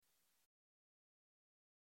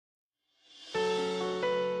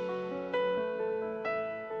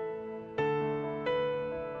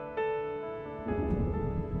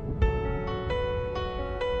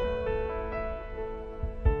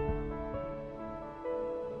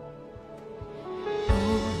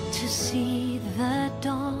see the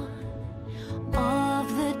dawn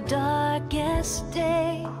of the darkest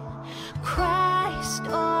day, Christ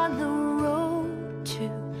on the road to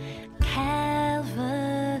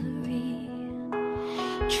Calvary,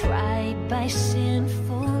 tried by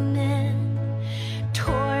sinful men,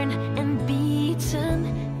 torn and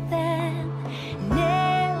beaten, then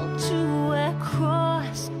nailed to a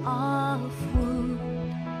cross of wood.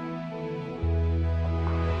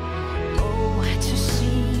 Oh, to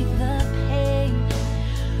see the pain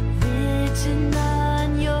written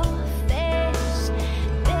on your face,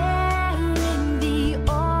 bearing the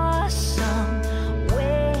awesome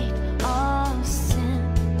weight of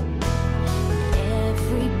sin,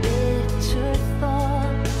 every bitter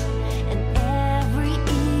thought and every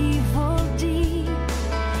evil deed,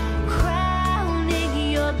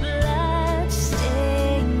 crowning your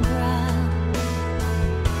blood-stained brow.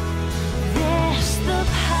 There's the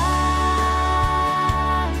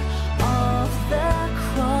power of the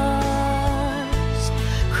cross.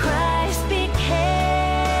 Christ became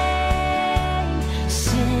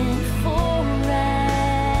sin for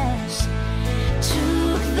us,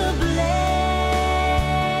 took the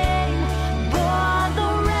blame, bore the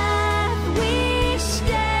wrath. We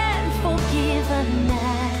stand forgiven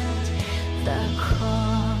at the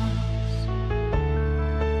cross.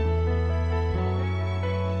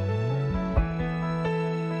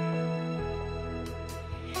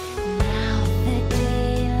 Now the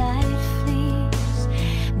daylight flees,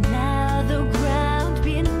 now the ground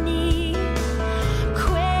beneath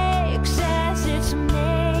quakes as its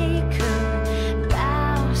maker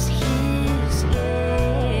bows his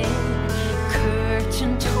head.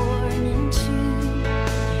 Curtain torn in two,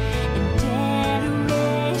 and dead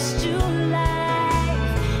raised to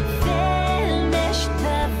life, finished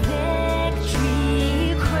the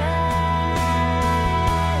victory cry.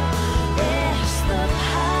 There's the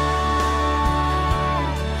power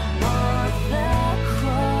of the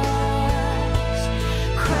cross.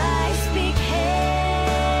 Christ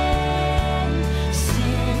became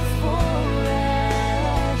sin for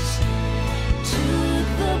us, took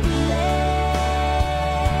the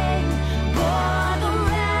blame, bore the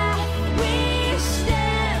wrath. We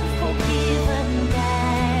stand forgiven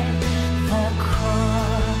at the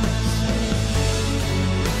cross.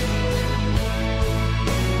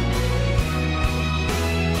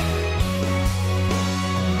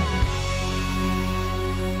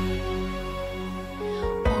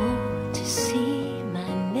 Oh, to see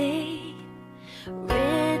my name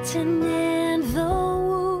written in the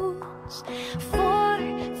wounds, for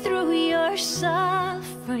through your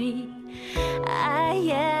suffering I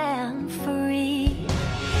am free.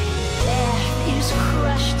 Death is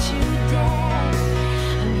crushed to death,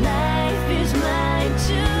 life is mine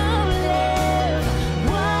to live,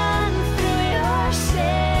 won through your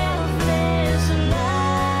selfless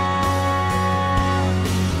love.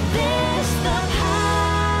 There's the power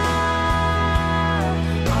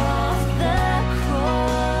of the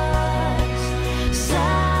cross,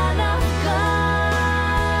 Son of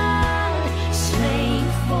God, slain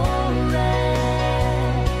for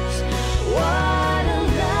us. What a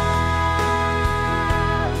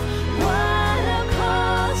love, what a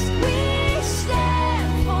cost. We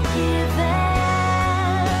stand forgiven.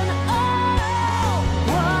 Oh,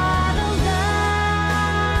 what a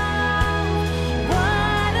love,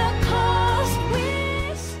 what a cost. We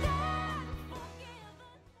stand forgiven.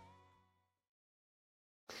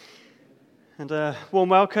 And a warm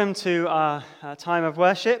welcome to our time of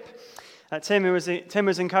worship. Tim was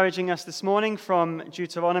encouraging us this morning from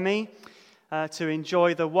Deuteronomy to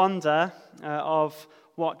enjoy the wonder of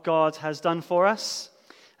what God has done for us.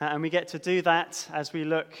 And we get to do that as we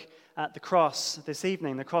look at the cross this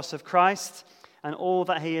evening, the cross of Christ and all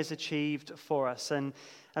that he has achieved for us. And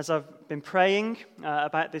as I've been praying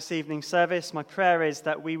about this evening's service, my prayer is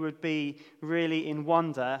that we would be really in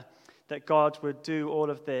wonder that God would do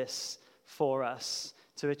all of this for us,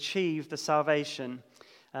 to achieve the salvation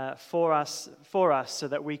for us so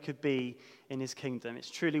that we could be in his kingdom. It's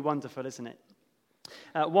truly wonderful, isn't it?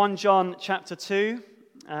 1 John chapter 2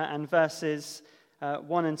 and verses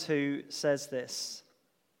 1 and 2 says this: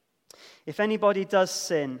 If anybody does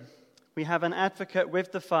sin, we have an advocate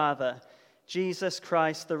with the Father, Jesus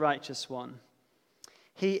Christ the righteous one.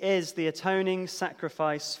 He is the atoning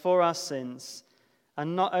sacrifice for our sins,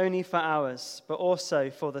 and not only for ours, but also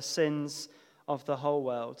for the sins of the whole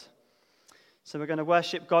world. So we're going to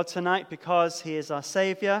worship God tonight because he is our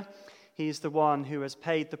Savior. He is the one who has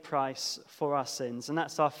paid the price for our sins. And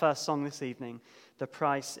that's our first song this evening, The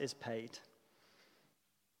Price is Paid.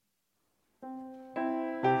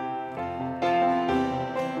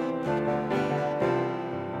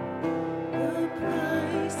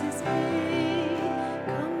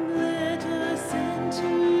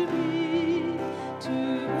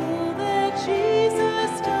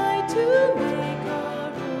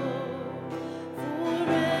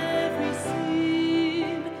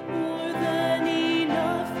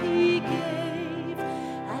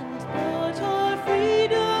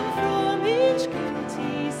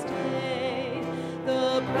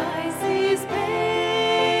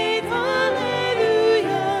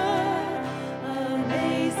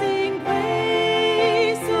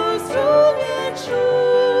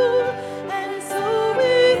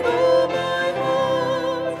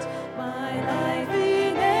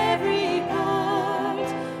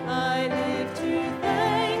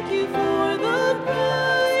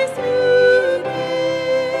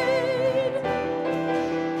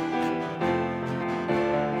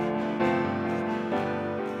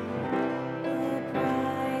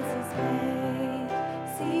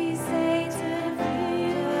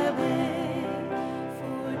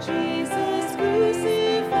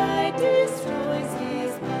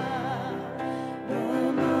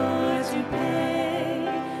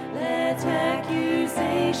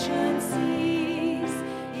 condemnation cease.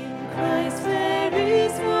 In Christ there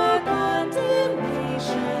is no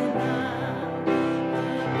condemnation now.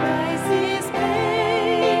 The price is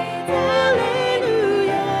paid.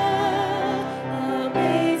 Hallelujah.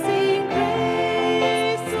 Amazing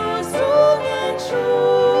grace, so strong and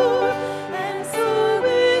sure. And so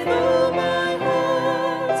with all my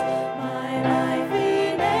heart, my life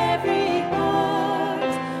in every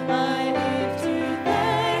part, I live to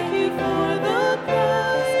thank you for the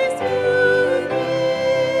price you paid.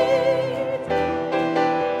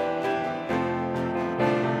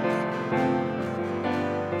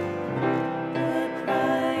 The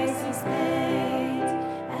price is paid,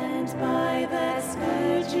 and by that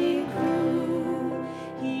scourging cruel,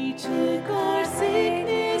 he took our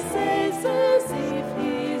sicknesses as if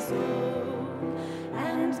his own,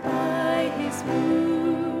 and by his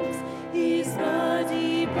wounds, his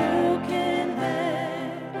body broken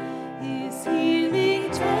there, his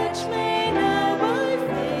healing touch may now by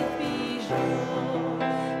faith be sure.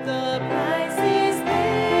 The price is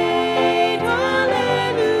paid.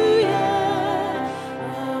 Hallelujah.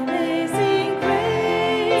 Amazing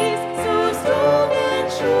grace, so strong and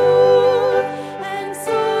sure. And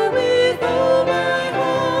so with all my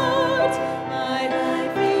heart, my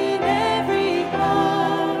life in every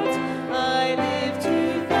part, I live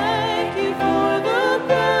to thank you for the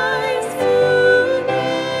price you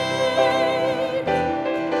paid.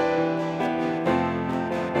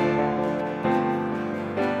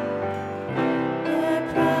 The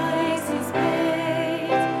price is paid,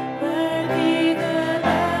 worthy the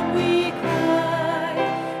Lamb we cry.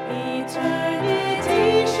 Eternity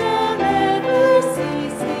shall never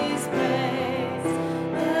cease his praise.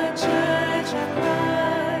 The Church of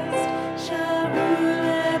Christ shall rule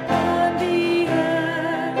upon the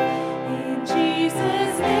earth. In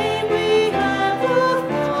Jesus' name we have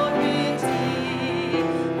authority.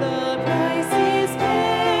 The price is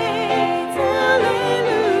paid.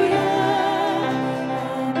 Hallelujah.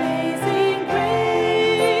 Amazing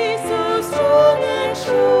grace, so strong and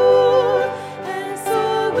sure. And so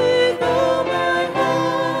with all my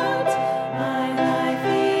heart, my life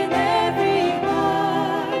in every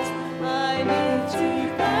part, I live to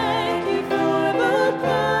thank you for the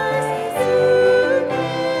price you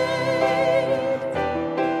paid.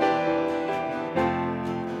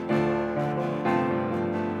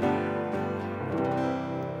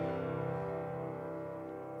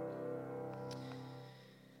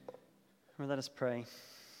 Well, let us pray.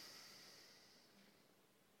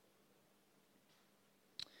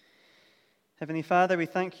 Heavenly Father, we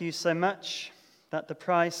thank you so much that the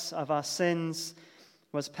price of our sins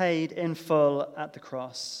was paid in full at the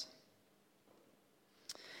cross.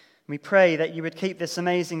 We pray that you would keep this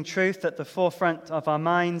amazing truth at the forefront of our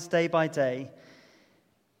minds day by day.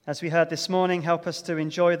 As we heard this morning, help us to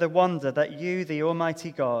enjoy the wonder that you, the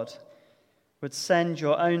Almighty God, would send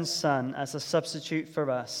your own Son as a substitute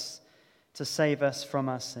for us to save us from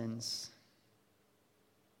our sins.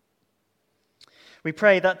 We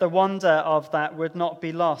pray that the wonder of that would not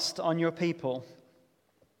be lost on your people,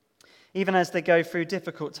 even as they go through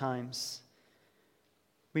difficult times.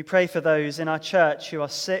 We pray for those in our church who are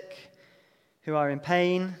sick, who are in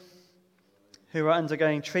pain, who are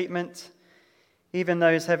undergoing treatment, even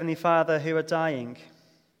those, Heavenly Father, who are dying.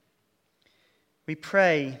 We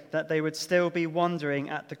pray that they would still be wondering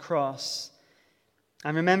at the cross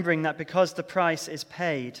and remembering that because the price is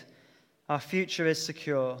paid, our future is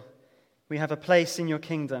secure. We have a place in your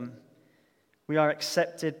kingdom. We are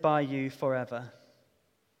accepted by you forever.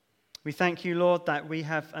 We thank you, Lord, that we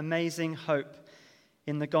have amazing hope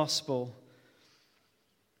in the gospel.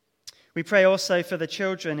 We pray also for the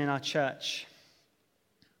children in our church,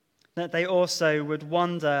 that they also would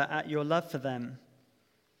wonder at your love for them.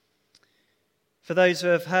 For those who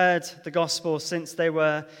have heard the gospel since they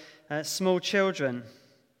were small children,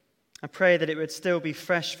 I pray that it would still be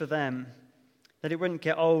fresh for them, that it wouldn't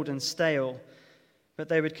get old and stale, but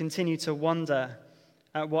they would continue to wonder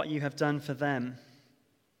at what you have done for them.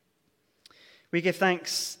 We give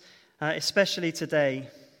thanks, especially today,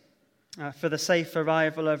 for the safe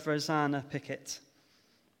arrival of Rosanna Pickett.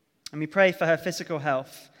 And we pray for her physical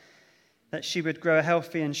health, that she would grow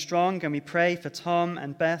healthy and strong. And we pray for Tom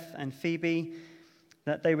and Beth and Phoebe,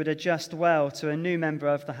 that they would adjust well to a new member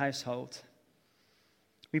of the household.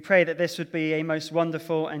 We pray that this would be a most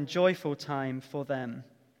wonderful and joyful time for them.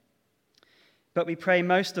 But we pray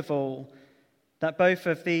most of all that both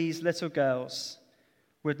of these little girls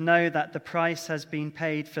would know that the price has been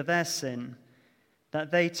paid for their sin, that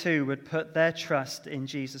they too would put their trust in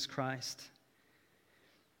Jesus Christ.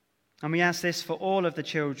 And we ask this for all of the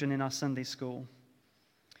children in our Sunday school.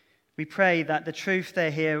 We pray that the truth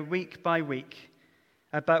they hear week by week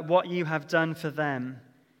about what you have done for them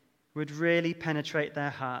would really penetrate their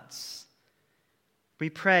hearts. We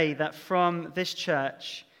pray that from this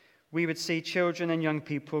church we would see children and young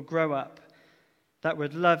people grow up that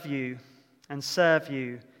would love you and serve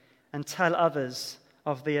you and tell others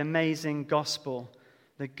of the amazing gospel,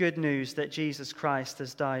 the good news that Jesus Christ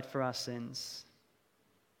has died for our sins.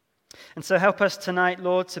 And so help us tonight,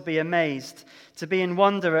 Lord, to be amazed, to be in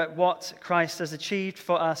wonder at what Christ has achieved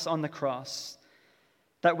for us on the cross,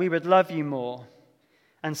 that we would love you more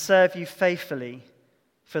and serve you faithfully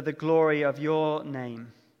for the glory of your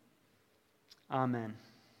name. Amen.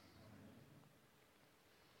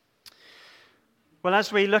 Well,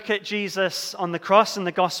 as we look at Jesus on the cross in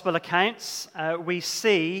the gospel accounts, we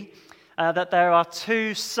see that there are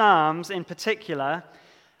two psalms in particular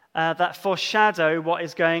that foreshadow what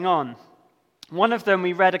is going on. One of them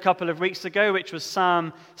we read a couple of weeks ago, which was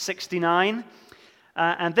Psalm 69.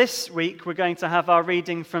 And this week we're going to have our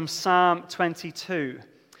reading from Psalm 22.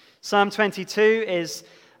 Psalm 22 is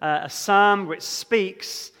a psalm which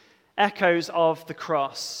speaks echoes of the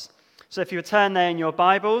cross. So if you would turn there in your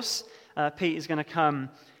Bibles, Pete is going to come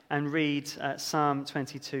and read Psalm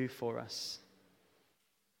 22 for us.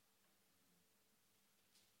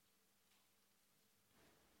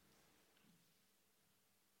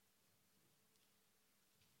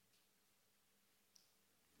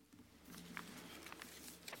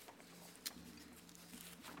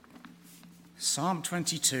 Psalm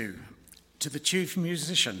 22, to the chief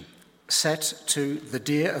musician, set to the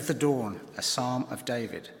Deer of the Dawn, a psalm of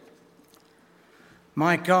David.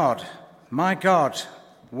 My God,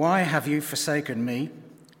 why have you forsaken me?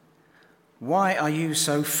 Why are you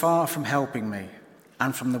so far from helping me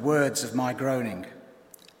and from the words of my groaning?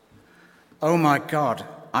 O my God,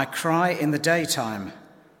 I cry in the daytime,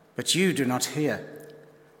 but you do not hear,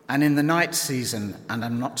 and in the night season, and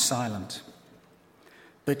am not silent.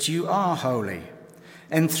 But you are holy,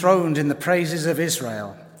 enthroned in the praises of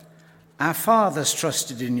Israel. Our fathers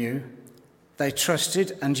trusted in you. They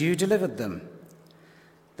trusted, and you delivered them.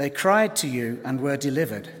 They cried to you and were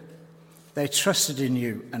delivered. They trusted in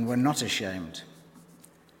you and were not ashamed.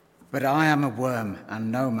 But I am a worm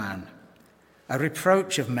and no man, a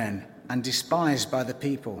reproach of men and despised by the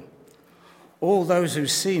people. All those who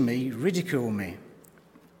see me ridicule me.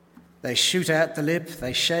 They shoot out the lip,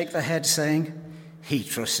 they shake the head, saying, He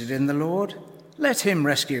trusted in the Lord. Let him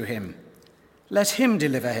rescue him. Let him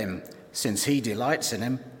deliver him, since he delights in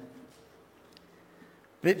him.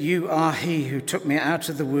 But you are he who took me out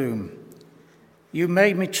of the womb. You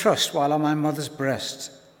made me trust while on my mother's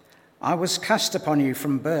breast. I was cast upon you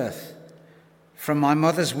from birth. From my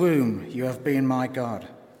mother's womb you have been my God.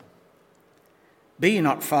 Be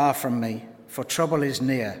not far from me, for trouble is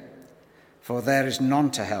near, for there is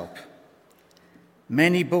none to help.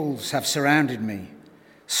 Many bulls have surrounded me.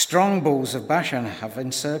 Strong bulls of Bashan have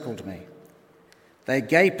encircled me. They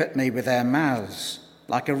gape at me with their mouths,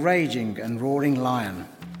 like a raging and roaring lion.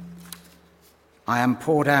 I am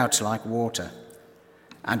poured out like water,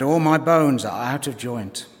 and all my bones are out of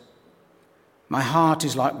joint. My heart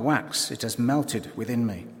is like wax, it has melted within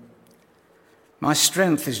me. My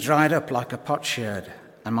strength is dried up like a potsherd,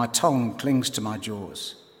 and my tongue clings to my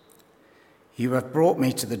jaws. You have brought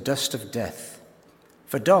me to the dust of death,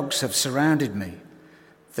 for dogs have surrounded me.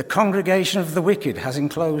 The congregation of the wicked has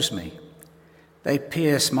enclosed me. They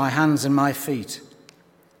pierce my hands and my feet.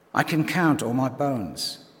 I can count all my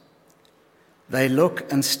bones. They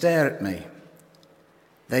look and stare at me.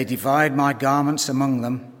 They divide my garments among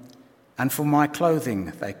them, and for my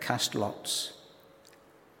clothing they cast lots.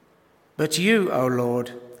 But you, O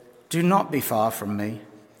Lord, do not be far from me.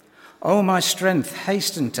 O my strength,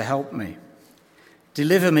 hasten to help me.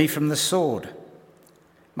 Deliver me from the sword,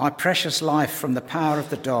 my precious life from the power of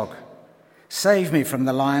the dog. Save me from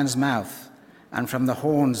the lion's mouth and from the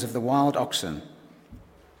horns of the wild oxen.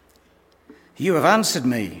 You have answered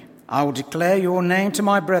me. I will declare your name to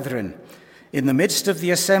my brethren. In the midst of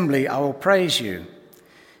the assembly I will praise you.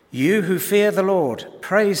 You who fear the Lord,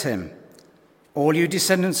 praise him. All you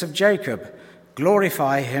descendants of Jacob,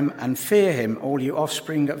 glorify him and fear him, all you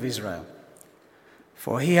offspring of Israel.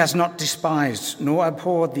 For he has not despised nor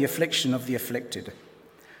abhorred the affliction of the afflicted,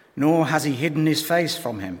 nor has he hidden his face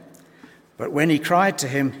from him. But when he cried to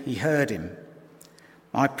him, he heard him.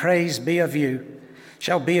 My praise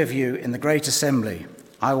shall be of you in the great assembly.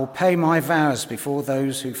 I will pay my vows before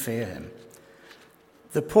those who fear him.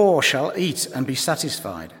 The poor shall eat and be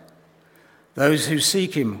satisfied. Those who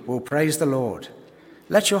seek him will praise the Lord.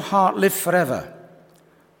 Let your heart live forever.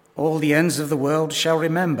 All the ends of the world shall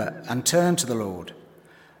remember and turn to the Lord,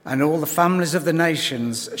 and all the families of the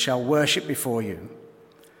nations shall worship before you.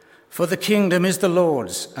 For the kingdom is the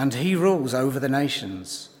Lord's, and he rules over the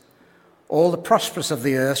nations. All the prosperous of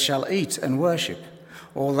the earth shall eat and worship.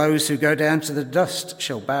 All those who go down to the dust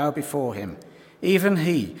shall bow before him, even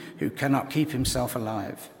he who cannot keep himself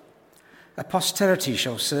alive. A posterity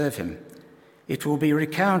shall serve him. It will be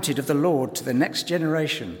recounted of the Lord to the next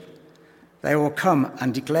generation. They will come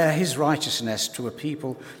and declare his righteousness to a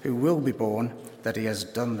people who will be born, that he has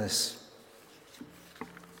done this.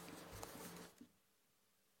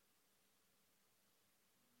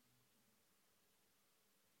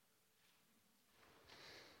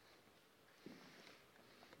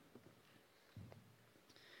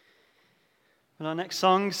 Well, our next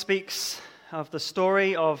song speaks of the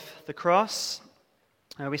story of the cross.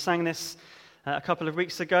 We sang this a couple of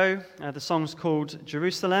weeks ago. The song's called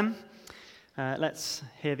Jerusalem. Let's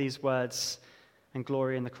hear these words and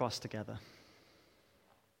glory in the cross together.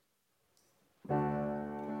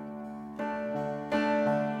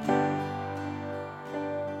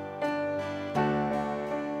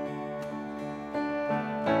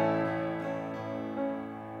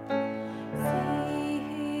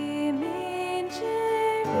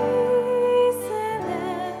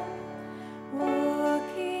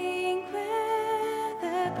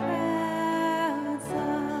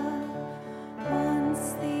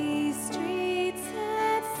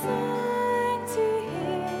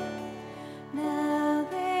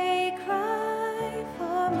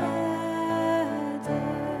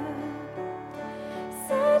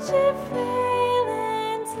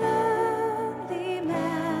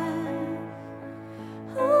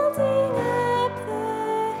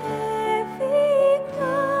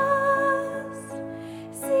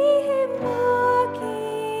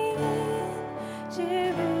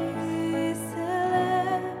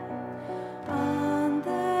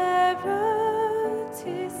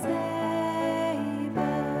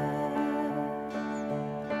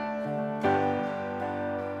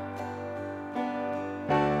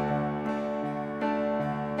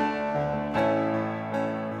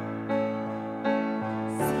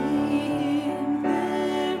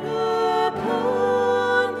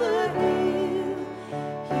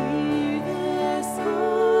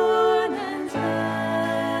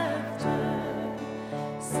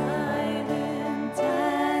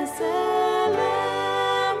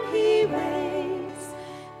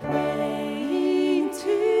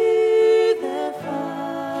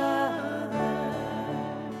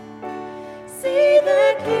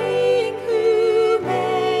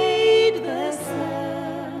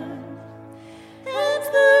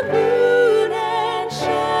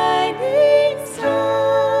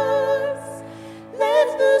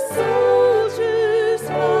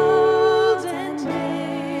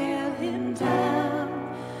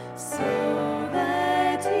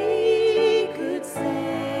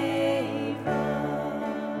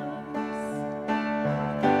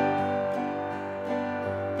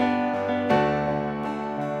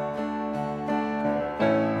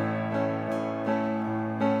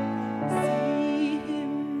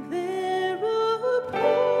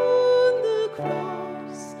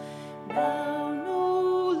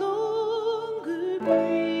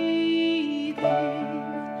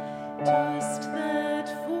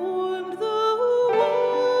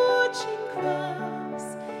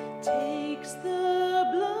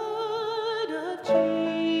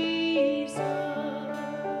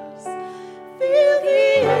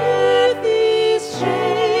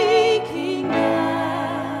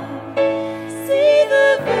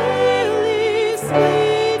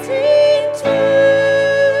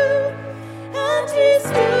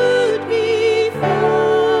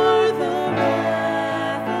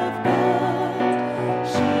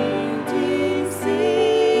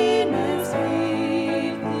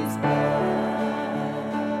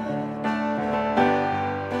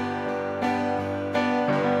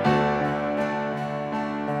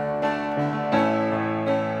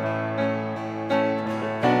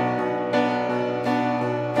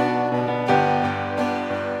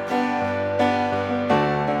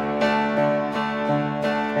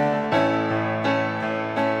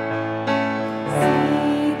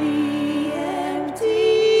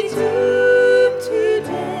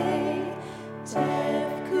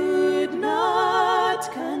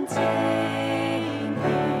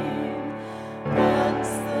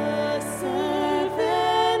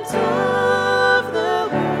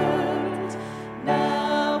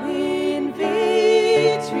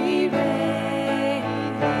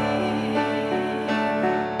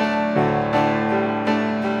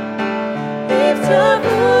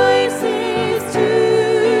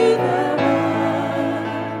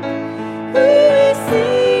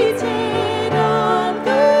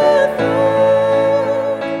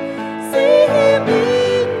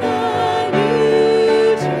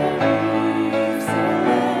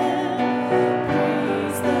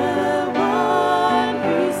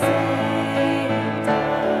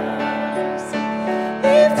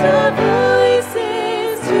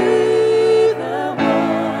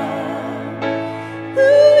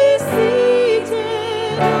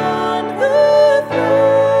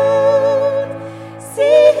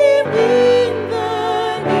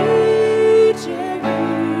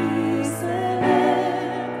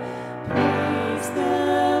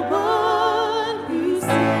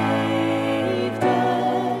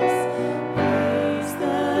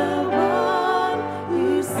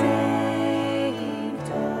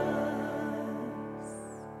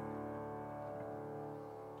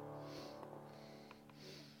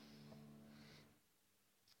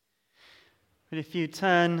 But if you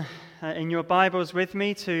turn in your Bibles with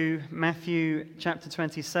me to Matthew chapter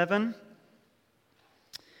 27.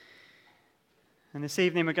 And this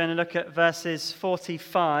evening we're going to look at verses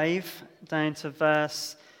 45 down to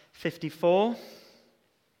verse 54.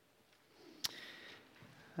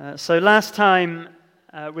 So last time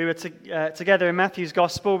we were together in Matthew's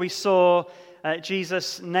Gospel, we saw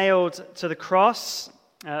Jesus nailed to the cross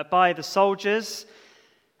by the soldiers.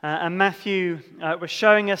 And Matthew was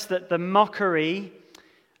showing us that the mockery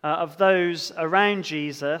of those around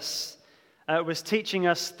Jesus was teaching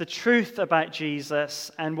us the truth about Jesus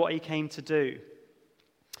and what he came to do.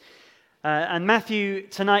 And Matthew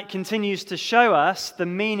tonight continues to show us the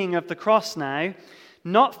meaning of the cross now,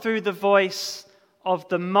 not through the voice of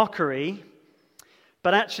the mockery,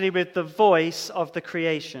 but actually with the voice of the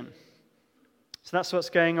creation. So that's what's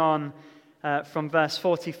going on from verse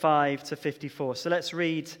 45 to 54. So let's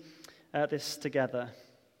read this together.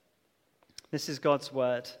 This is God's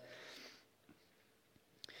word.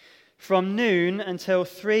 From noon until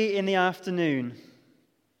 3 p.m,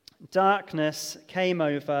 darkness came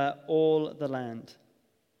over all the land.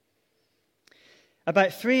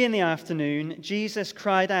 About 3 p.m, Jesus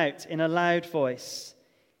cried out in a loud voice,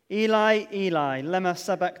 "Eli, Eli, lema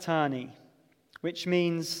sabachthani," which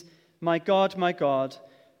means, my God,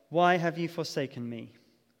 why have you forsaken me?"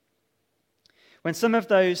 When some of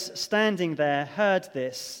those standing there heard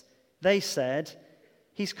this, they said,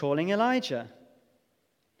 "He's calling Elijah."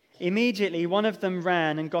 Immediately one of them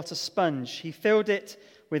ran and got a sponge. He filled it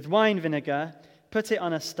with wine vinegar, put it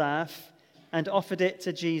on a staff, and offered it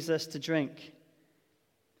to Jesus to drink.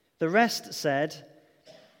 The rest said,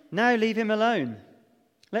 "Now leave him alone.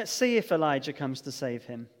 Let's see if Elijah comes to save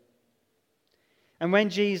him." And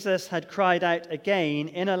when Jesus had cried out again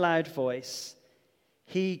in a loud voice,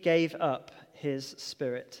 he gave up his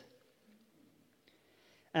spirit.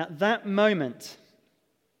 At that moment,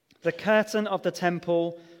 the curtain of the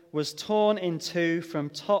temple was torn in two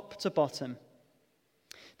from top to bottom.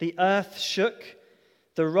 The earth shook,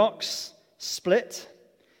 the rocks split,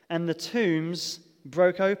 and the tombs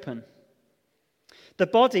broke open. The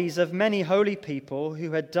bodies of many holy people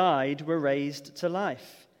who had died were raised to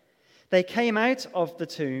life. They came out of the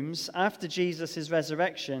tombs after Jesus'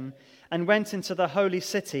 resurrection and went into the holy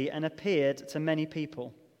city and appeared to many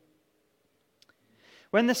people.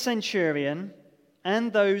 When the centurion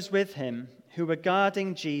and those with him who were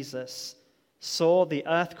guarding Jesus saw the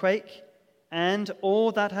earthquake and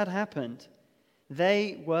all that had happened,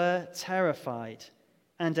 they were terrified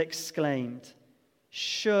and exclaimed,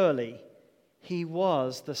 "Surely he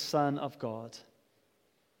was the Son of God."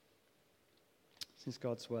 This is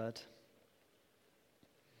God's word.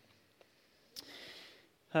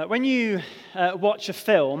 When you watch a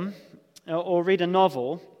film or read a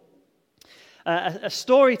novel, a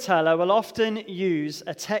storyteller will often use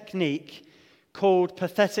a technique called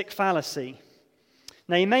pathetic fallacy.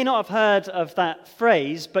 Now, you may not have heard of that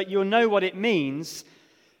phrase, but you'll know what it means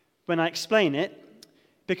when I explain it,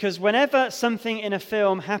 because whenever something in a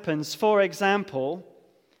film happens, for example,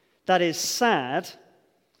 that is sad,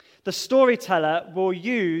 the storyteller will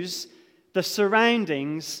use the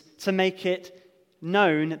surroundings to make it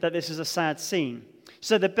known that this is a sad scene.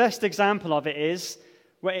 So the best example of it is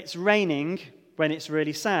where it's raining when it's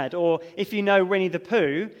really sad. Or if you know Winnie the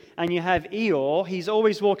Pooh and you have Eeyore, he's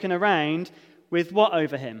always walking around with what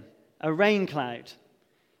over him? A rain cloud.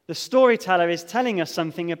 The storyteller is telling us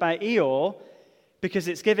something about Eeyore because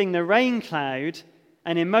it's giving the rain cloud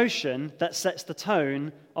an emotion that sets the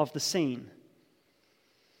tone of the scene.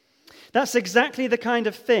 That's exactly the kind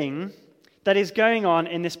of thing that is going on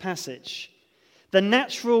in this passage. The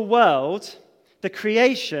natural world, the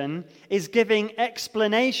creation, is giving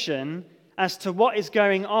explanation as to what is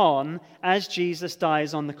going on as Jesus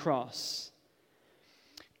dies on the cross.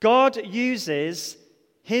 God uses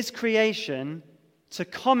his creation to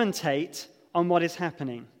commentate on what is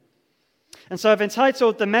happening. And so I've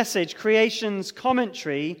entitled the message, Creation's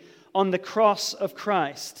Commentary on the Cross of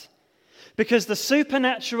Christ. Because the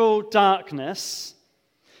supernatural darkness,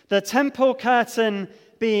 the temple curtain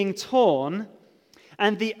being torn,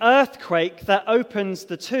 and the earthquake that opens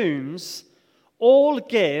the tombs all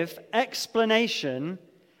give explanation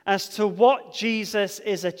as to what Jesus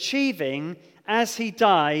is achieving as he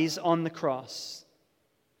dies on the cross.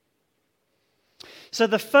 So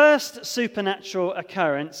the first supernatural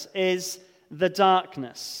occurrence is the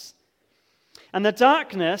darkness. And the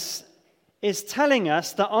darkness is telling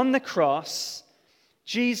us that on the cross,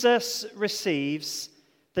 Jesus receives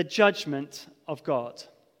the judgment of God.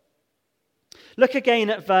 Look again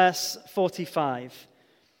at verse 45.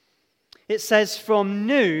 It says, from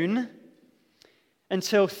noon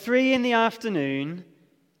until 3 p.m,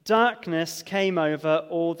 darkness came over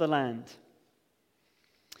all the land.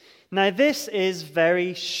 Now this is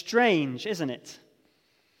very strange, isn't it?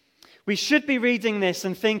 We should be reading this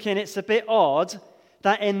and thinking it's a bit odd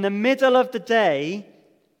that in the middle of the day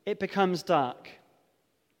it becomes dark.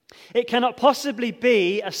 It cannot possibly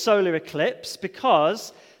be a solar eclipse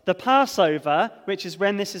because the Passover, which is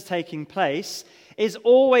when this is taking place, is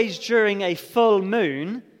always during a full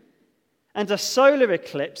moon, and a solar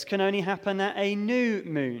eclipse can only happen at a new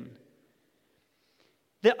moon.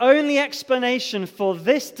 The only explanation for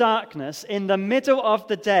this darkness in the middle of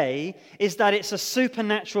the day is that it's a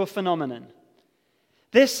supernatural phenomenon.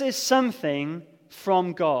 This is something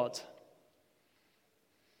from God.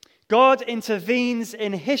 God intervenes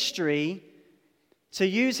in history to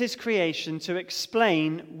use his creation to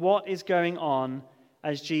explain what is going on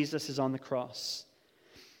as Jesus is on the cross.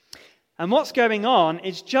 And what's going on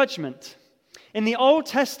is judgment. In the Old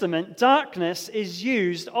Testament, darkness is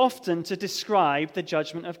used often to describe the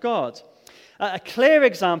judgment of God. A clear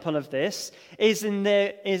example of this is in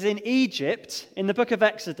Egypt, in the book of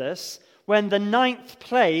Exodus, when the 9th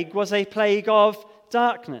plague was a plague of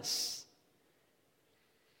darkness.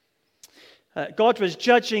 God was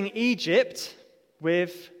judging Egypt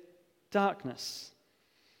with darkness.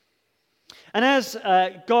 And as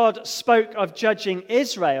God spoke of judging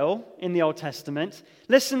Israel in the Old Testament,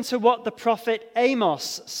 listen to what the prophet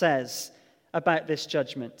Amos says about this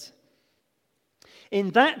judgment.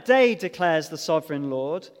 In that day, declares the sovereign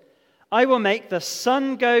Lord, I will make the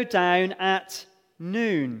sun go down at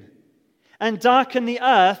noon and darken the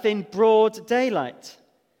earth in broad daylight.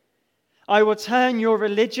 I will turn your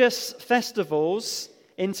religious festivals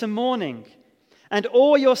into mourning and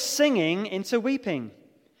all your singing into weeping.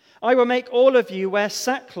 I will make all of you wear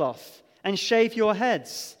sackcloth and shave your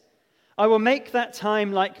heads. I will make that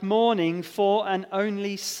time like mourning for an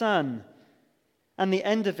only son, and the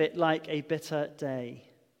end of it like a bitter day.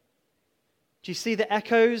 Do you see the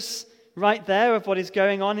echoes right there of what is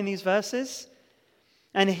going on in these verses?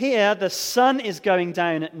 And here the sun is going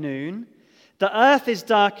down at noon. The earth is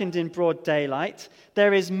darkened in broad daylight.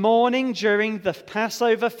 There is mourning during the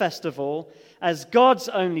Passover festival as God's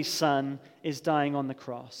only son is dying on the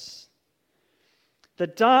cross. The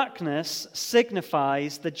darkness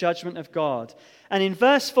signifies the judgment of God. And in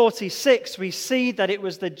verse 46, we see that it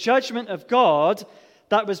was the judgment of God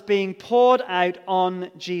that was being poured out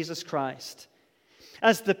on Jesus Christ.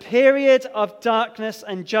 As the period of darkness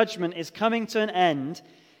and judgment is coming to an end,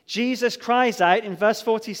 Jesus cries out in verse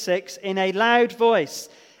 46 in a loud voice,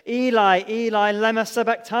 Eli, Eli, lema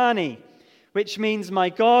sabachthani, which means, my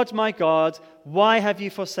God, why have you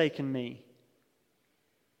forsaken me?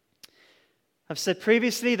 I've said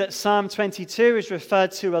previously that Psalm 22 is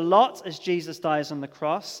referred to a lot as Jesus dies on the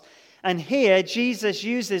cross. And here, Jesus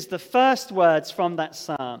uses the first words from that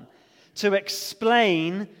psalm to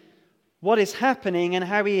explain what is happening and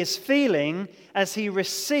how he is feeling as he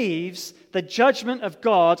receives the judgment of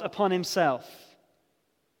God upon himself.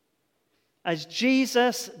 As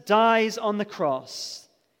Jesus dies on the cross,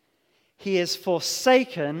 he is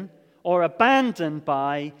forsaken or abandoned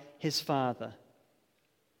by his Father.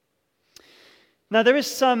 Now, there is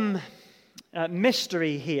some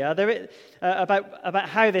mystery here about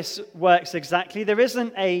how this works exactly. There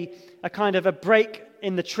isn't a kind of a break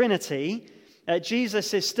in the Trinity.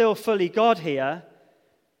 Jesus is still fully God here.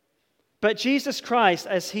 But Jesus Christ,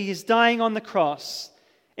 as he is dying on the cross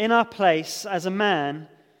in our place as a man,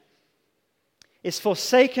 is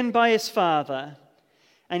forsaken by his Father,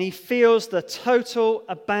 and he feels the total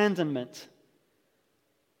abandonment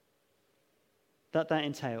that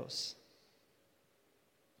entails.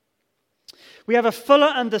 We have a fuller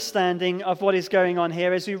understanding of what is going on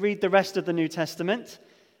here as we read the rest of the New Testament.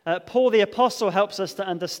 Paul the Apostle helps us to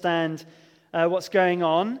understand what's going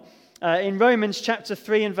on. In Romans chapter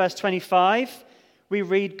 3 and verse 25, we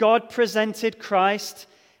read, God presented Christ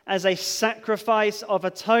as a sacrifice of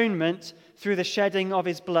atonement through the shedding of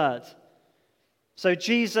his blood. So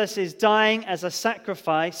Jesus is dying as a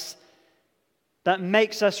sacrifice that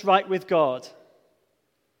makes us right with God.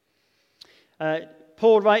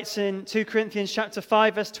 Paul writes in 2 Corinthians chapter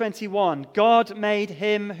 5 verse 21, God made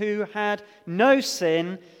him who had no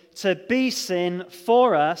sin to be sin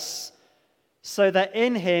for us, so that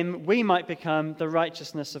in him we might become the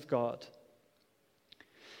righteousness of God.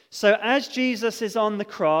 So as Jesus is on the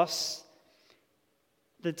cross,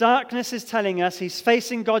 the darkness is telling us he's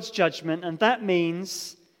facing God's judgment, and that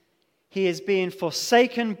means he is being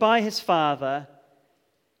forsaken by his Father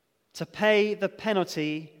to pay the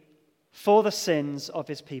penalty for the sins of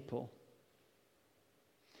his people.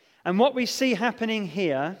 And what we see happening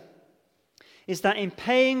here is that in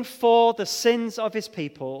paying for the sins of his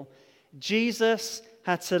people, Jesus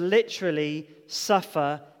had to literally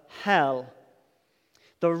suffer hell.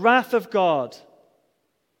 The wrath of God,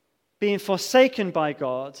 being forsaken by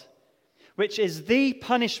God, which is the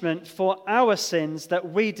punishment for our sins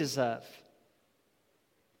that we deserve.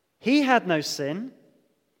 He had no sin.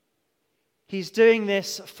 He's doing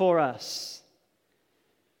this for us.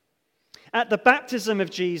 At the baptism of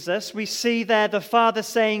Jesus, we see there the Father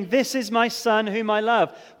saying, "This is my Son whom I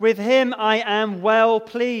love. With him I am well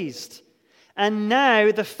pleased." And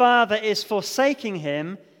now the Father is forsaking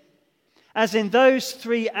him, as in those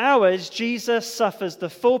 3 hours Jesus suffers the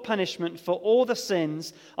full punishment for all the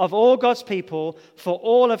sins of all God's people for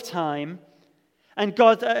all of time. And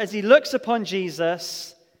God, as he looks upon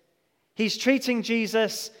Jesus, he's treating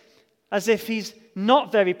Jesus as if he's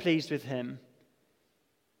not very pleased with him.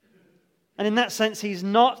 And in that sense, he's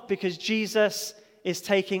not, because Jesus is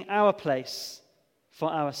taking our place for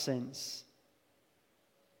our sins.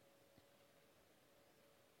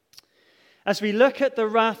 As we look at the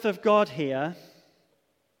wrath of God here,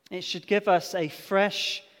 it should give us a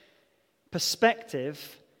fresh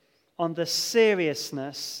perspective on the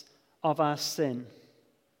seriousness of our sin.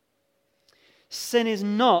 Sin is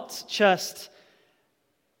not just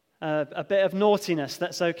a bit of naughtiness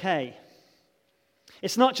that's okay.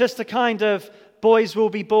 It's not just a kind of boys will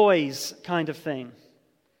be boys kind of thing.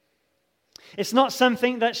 It's not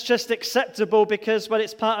something that's just acceptable because, well,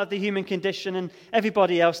 it's part of the human condition and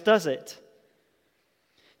everybody else does it.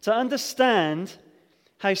 To understand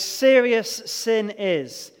how serious sin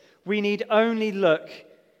is, we need only look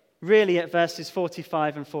really at verses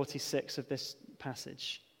 45 and 46 of this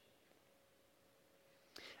passage.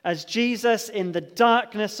 As Jesus, in the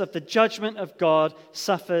darkness of the judgment of God,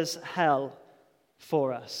 suffers hell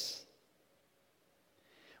for us.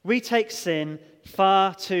 We take sin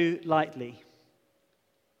far too lightly.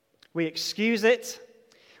 We excuse it,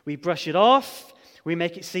 we brush it off, we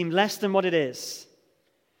make it seem less than what it is.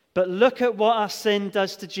 But look at what our sin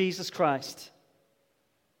does to Jesus Christ.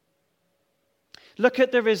 Look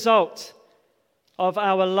at the result of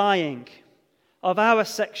our lying, of our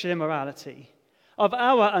sexual immorality, of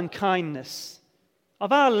our unkindness,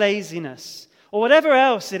 of our laziness, or whatever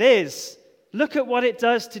else it is. Look at what it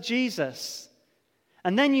does to Jesus.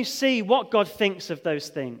 And then you see what God thinks of those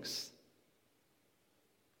things.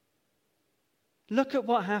 Look at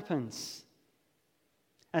what happens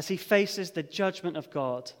as he faces the judgment of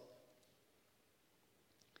God.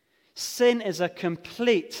 Sin is a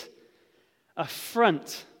complete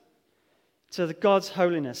affront to God's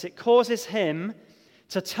holiness. It causes him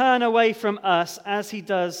to turn away from us as he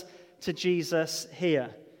does to Jesus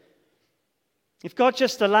here. If God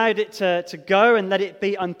just allowed it to go and let it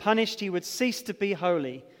be unpunished, he would cease to be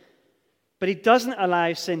holy. But he doesn't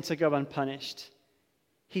allow sin to go unpunished.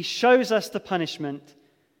 He shows us the punishment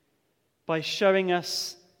by showing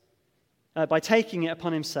us, by taking it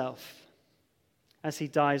upon himself as he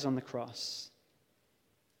dies on the cross.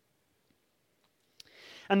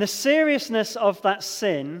 And the seriousness of that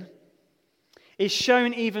sin is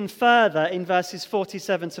shown even further in verses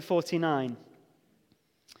 47 to 49.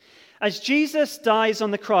 As Jesus dies on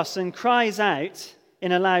the cross and cries out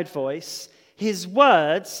in a loud voice, his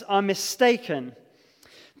words are mistaken.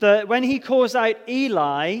 When he calls out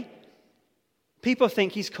Eli, people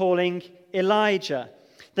think he's calling Elijah.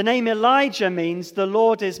 The name Elijah means the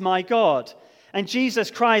Lord is my God. And Jesus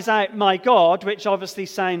cries out, my God, which obviously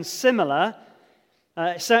sounds similar,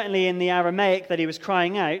 certainly in the Aramaic that he was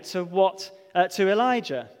crying out, to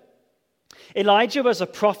Elijah. Elijah was a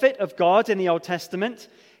prophet of God in the Old Testament.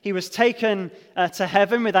 He was taken to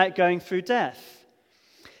heaven without going through death.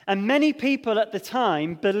 And many people at the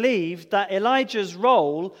time believed that Elijah's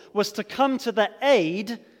role was to come to the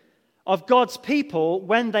aid of God's people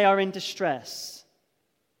when they are in distress.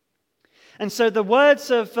 And so the words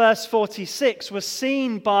of verse 46 were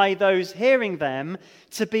seen by those hearing them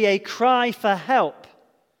to be a cry for help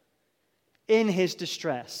in his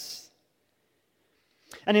distress.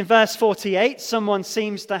 And in verse 48, someone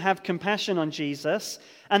seems to have compassion on Jesus,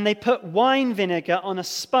 and they put wine vinegar on a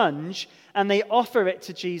sponge and they offer it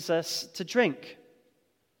to Jesus to drink.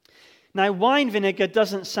 Now, wine vinegar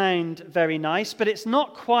doesn't sound very nice, but it's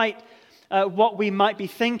not quite what we might be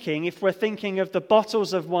thinking if we're thinking of the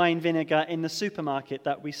bottles of wine vinegar in the supermarket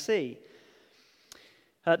that we see.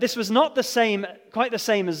 This was not quite the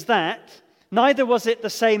same as that. Neither was it the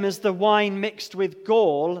same as the wine mixed with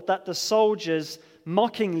gall that the soldiers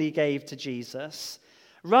mockingly gave to Jesus.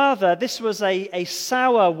 Rather, this was a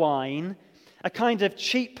sour wine, a kind of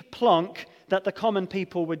cheap plonk that the common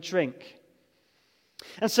people would drink.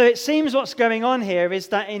 And so it seems what's going on here is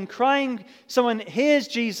that in crying, someone hears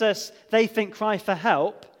Jesus, they think cry for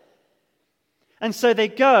help. And so they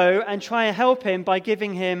go and try and help him by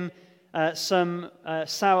giving him some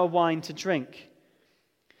sour wine to drink.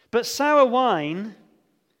 But sour wine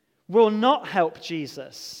will not help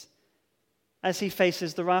Jesus as he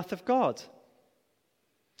faces the wrath of God.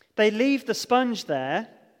 They leave the sponge there.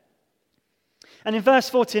 And in verse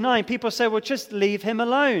 49, people say, well, just leave him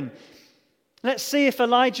alone. Let's see if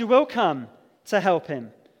Elijah will come to help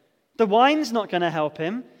him. The wine's not going to help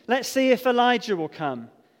him. Let's see if Elijah will come.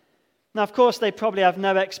 Now, of course, they probably have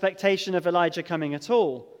no expectation of Elijah coming at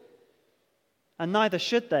all. And neither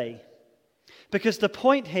should they. Because the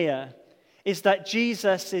point here is that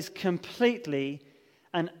Jesus is completely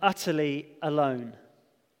and utterly alone.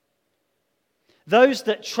 Those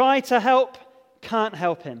that try to help can't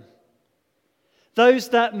help him. Those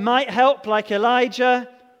that might help, like Elijah,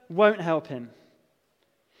 won't help him.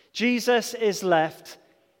 Jesus is left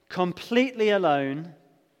completely alone,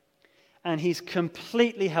 and he's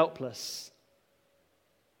completely helpless.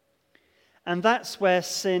 And that's where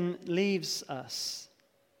sin leaves us.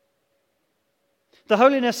 The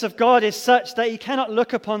holiness of God is such that he cannot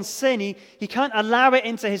look upon sin. He can't allow it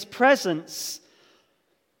into his presence.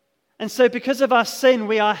 And so because of our sin,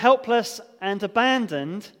 we are helpless and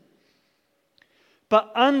abandoned.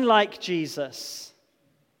 But unlike Jesus,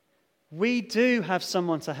 we do have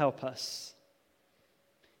someone to help us.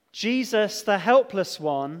 Jesus, the helpless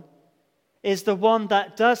one, is the one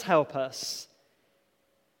that does help us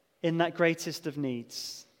in that greatest of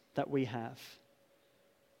needs that we have.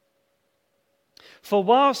 For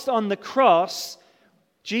whilst on the cross,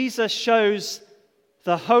 Jesus shows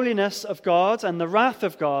the holiness of God and the wrath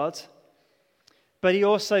of God, but he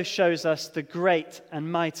also shows us the great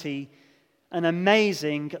and mighty and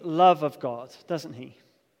amazing love of God, doesn't he?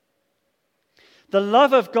 The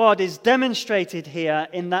love of God is demonstrated here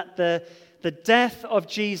in that the death of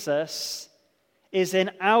Jesus is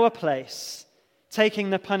in our place, taking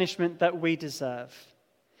the punishment that we deserve.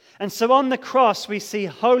 And so on the cross we see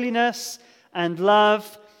holiness and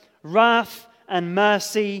love, wrath and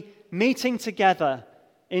mercy meeting together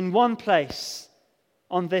in one place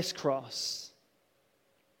on this cross.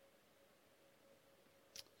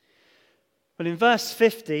 But in verse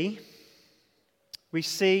 50, we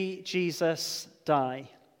see Jesus die.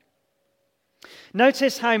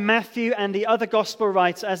 Notice how Matthew and the other gospel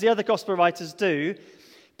writers, as the other gospel writers do,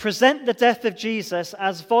 present the death of Jesus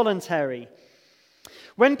as voluntary.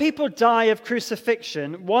 When people die of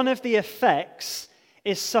crucifixion, one of the effects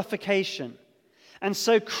is suffocation. And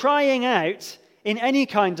so crying out in any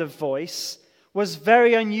kind of voice was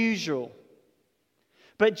very unusual.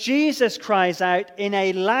 But Jesus cries out in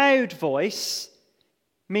a loud voice,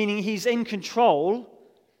 meaning he's in control.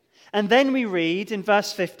 And then we read in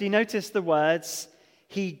verse 50, notice the words,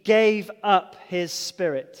 he gave up his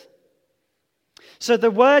spirit. So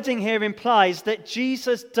the wording here implies that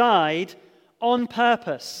Jesus died on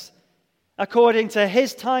purpose, according to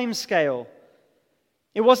his time scale.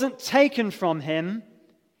 It wasn't taken from him.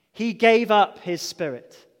 He gave up his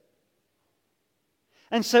spirit.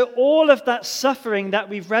 And so all of that suffering that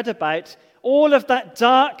we've read about, all of that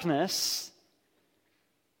darkness,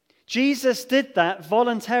 Jesus did that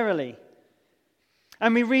voluntarily.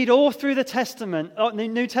 And we read all through the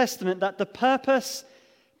New Testament, that the purpose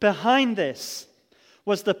behind this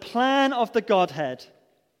was the plan of the Godhead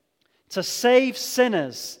to save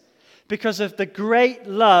sinners because of the great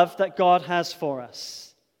love that God has for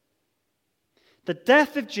us. The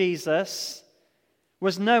death of Jesus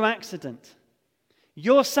was no accident.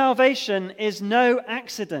 Your salvation is no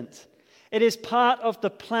accident. It is part of the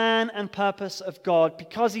plan and purpose of God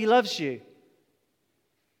because he loves you.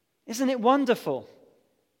 Isn't it wonderful?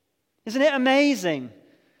 Isn't it amazing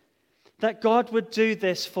that God would do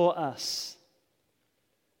this for us?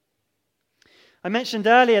 I mentioned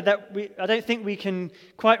earlier that I don't think we can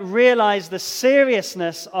quite realize the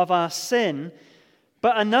seriousness of our sin,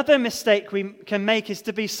 but another mistake we can make is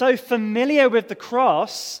to be so familiar with the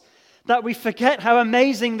cross that we forget how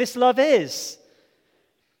amazing this love is.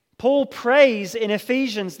 Paul prays in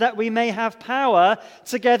Ephesians that we may have power,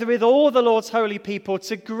 together with all the Lord's holy people,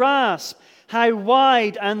 to grasp how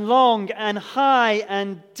wide and long and high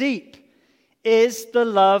and deep is the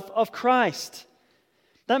love of Christ.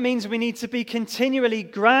 That means we need to be continually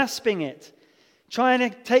grasping it, trying to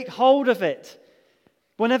take hold of it.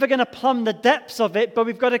 We're never going to plumb the depths of it, but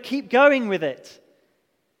we've got to keep going with it.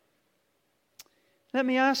 Let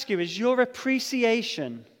me ask you, is your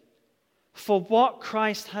appreciation for what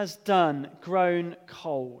Christ has done grown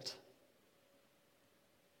cold?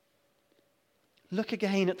 Look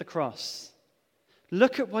again at the cross.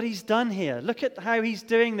 Look at what he's done here. Look at how he's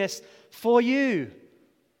doing this for you.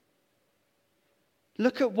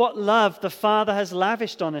 Look at what love the Father has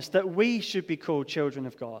lavished on us, that we should be called children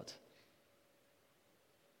of God.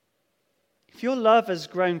 If your love has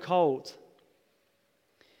grown cold,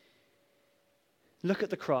 look at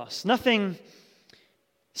the cross. Nothing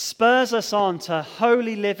spurs us on to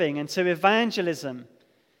holy living and to evangelism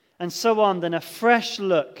and so on than a fresh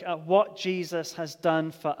look at what Jesus has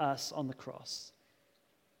done for us on the cross.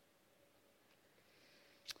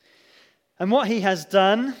 And what he has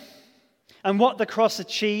done and what the cross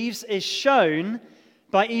achieves is shown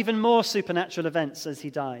by even more supernatural events as he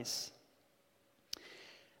dies.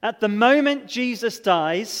 At the moment Jesus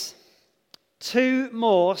dies, two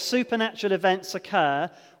more supernatural events occur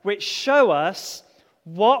which show us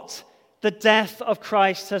what the death of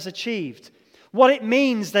Christ has achieved, what it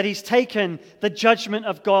means that he's taken the judgment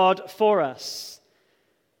of God for us.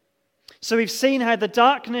 So we've seen how the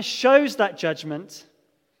darkness shows that judgment,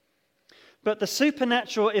 but the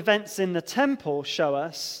supernatural events in the temple show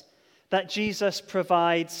us that Jesus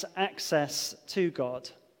provides access to God.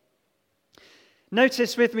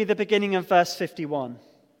 Notice with me the beginning of verse 51.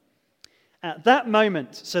 At that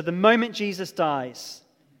moment, so the moment Jesus dies,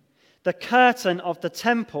 the curtain of the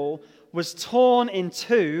temple was torn in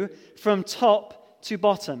two from top to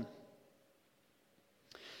bottom.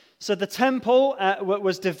 So the temple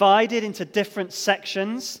was divided into different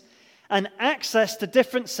sections, and access to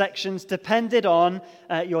different sections depended on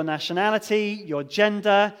your nationality, your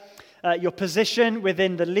gender, your position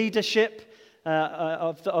within the leadership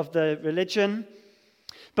of the religion.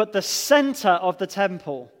 But the center of the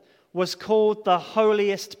temple was called the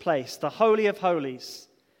holiest place, the Holy of Holies.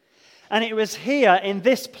 And it was here in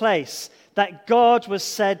this place that God was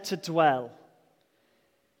said to dwell.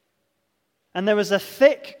 And there was a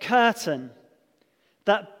thick curtain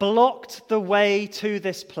that blocked the way to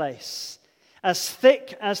this place, as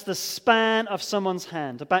thick as the span of someone's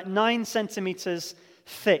hand, about 9 centimeters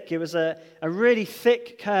thick. It was a really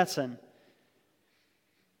thick curtain.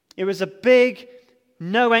 It was a big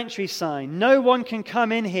no entry sign. No one can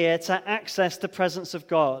come in here to access the presence of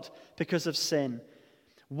God because of sin.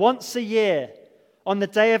 Once a year, on the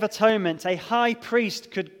Day of Atonement, a high priest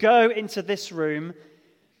could go into this room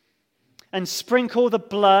and sprinkle the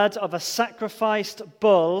blood of a sacrificed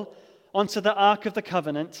bull onto the Ark of the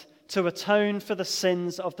Covenant to atone for the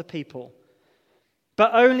sins of the people.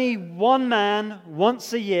 But only one man,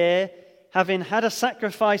 once a year, having had a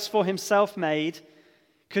sacrifice for himself made,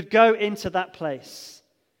 could go into that place.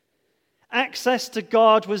 Access to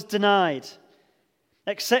God was denied,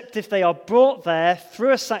 except if they are brought there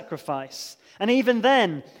through a sacrifice. And even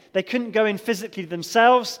then, they couldn't go in physically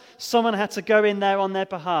themselves. Someone had to go in there on their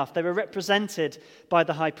behalf. They were represented by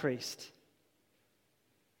the high priest.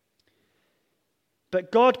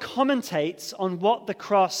 But God commentates on what the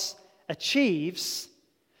cross achieves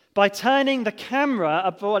by turning the camera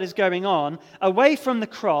of what is going on away from the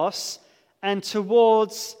cross and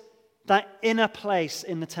towards that inner place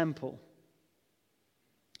in the temple.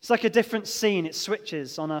 It's like a different scene. It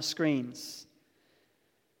switches on our screens.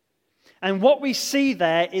 And what we see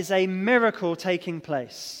there is a miracle taking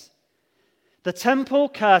place. The temple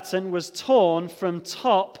curtain was torn from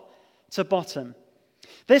top to bottom.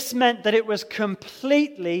 This meant that it was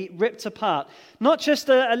completely ripped apart. Not just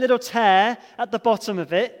a little tear at the bottom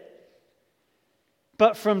of it,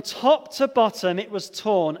 but from top to bottom it was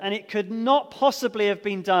torn, and it could not possibly have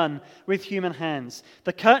been done with human hands.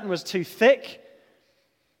 The curtain was too thick.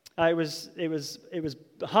 It was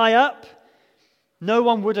high up. No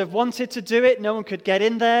one would have wanted to do it. No one could get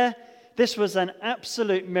in there. This was an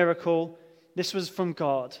absolute miracle. This was from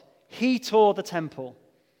God. He tore the temple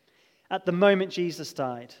at the moment Jesus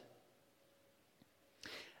died.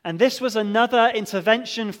 And this was another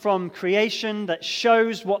intervention from creation that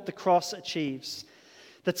shows what the cross achieves.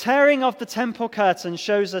 The tearing of the temple curtain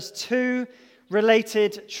shows us two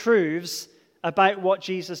related truths about what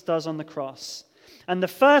Jesus does on the cross. And the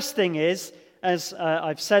first thing is, as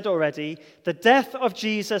I've said already, the death of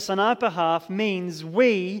Jesus on our behalf means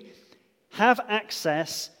we have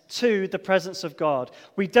access to the presence of God.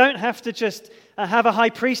 We don't have to just have a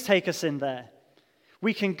high priest take us in there.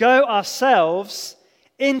 We can go ourselves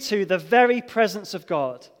into the very presence of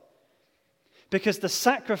God because the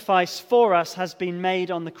sacrifice for us has been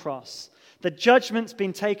made on the cross. The judgment's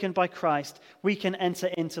been taken by Christ. We can enter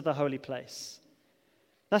into the holy place.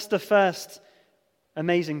 That's the first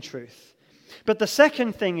amazing truth. But the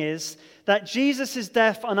second thing is that Jesus'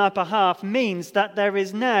 death on our behalf means that there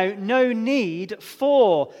is now no need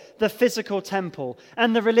for the physical temple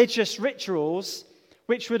and the religious rituals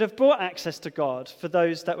which would have brought access to God for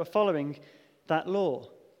those that were following that law.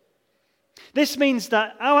 This means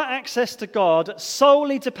that our access to God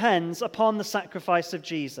solely depends upon the sacrifice of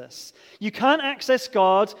Jesus. You can't access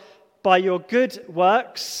God by your good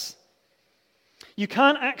works. You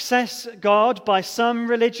can't access God by some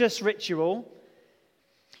religious ritual.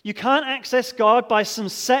 You can't access God by some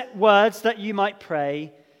set words that you might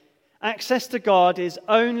pray. Access to God is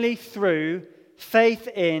only through faith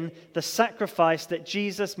in the sacrifice that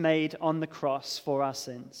Jesus made on the cross for our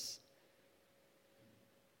sins.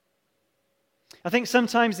 I think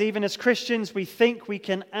sometimes even as Christians we think we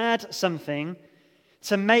can add something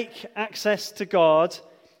to make access to God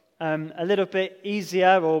a little bit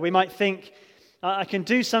easier, or we might think I can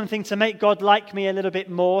do something to make God like me a little bit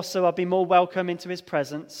more so I'll be more welcome into his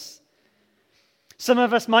presence. Some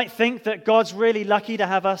of us might think that God's really lucky to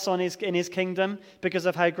have us in his kingdom because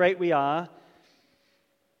of how great we are.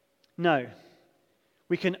 No.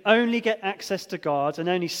 We can only get access to God and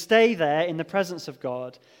only stay there in the presence of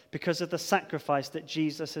God because of the sacrifice that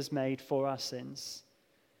Jesus has made for our sins.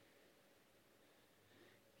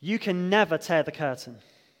 You can never tear the curtain.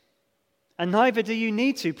 And neither do you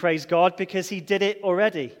need to, praise God, because he did it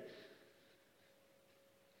already.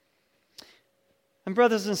 And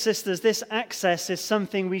brothers and sisters, this access is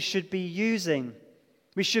something we should be using.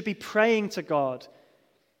 We should be praying to God,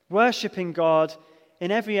 worshiping God in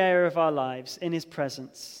every area of our lives, in his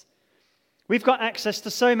presence. We've got access to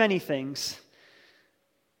so many things.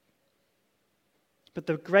 But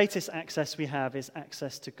the greatest access we have is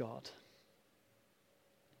access to God.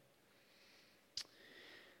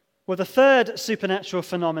 Well, the third supernatural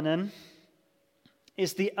phenomenon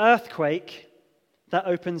is the earthquake that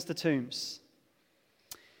opens the tombs.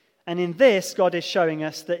 And in this, God is showing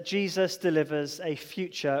us that Jesus delivers a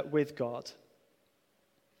future with God.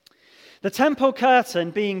 The temple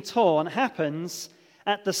curtain being torn happens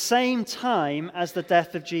at the same time as the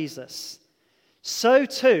death of Jesus. So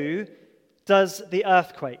too does the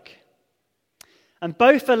earthquake. And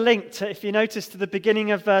both are linked, if you notice, to the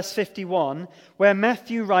beginning of verse 51, where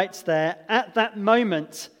Matthew writes there, at that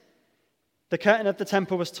moment, the curtain of the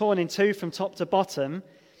temple was torn in two from top to bottom.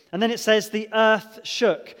 And then it says the earth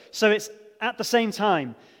shook. So it's at the same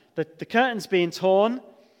time. The curtain's being torn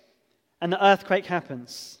and the earthquake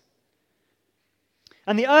happens.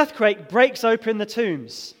 And the earthquake breaks open the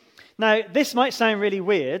tombs. Now, this might sound really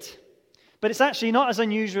weird, but it's actually not as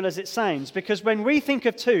unusual as it sounds, because when we think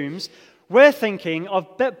of tombs, we're thinking of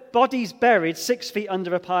bodies buried 6 feet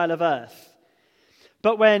under a pile of earth.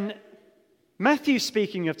 But when Matthew's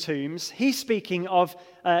speaking of tombs, he's speaking of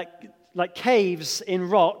like caves in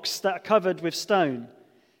rocks that are covered with stone,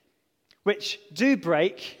 which do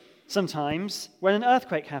break sometimes when an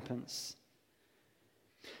earthquake happens.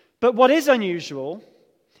 But what is unusual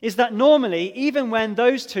is that normally, even when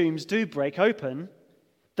those tombs do break open,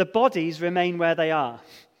 the bodies remain where they are.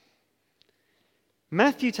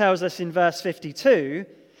 Matthew tells us in verse 52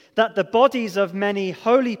 that the bodies of many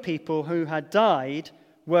holy people who had died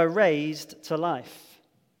were raised to life.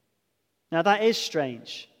 Now that is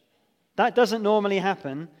strange. That doesn't normally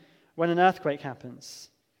happen when an earthquake happens.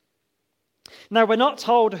 Now we're not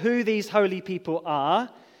told who these holy people are.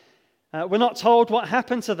 We're not told what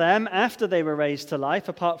happened to them after they were raised to life,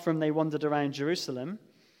 apart from they wandered around Jerusalem.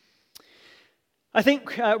 I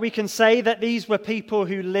think we can say that these were people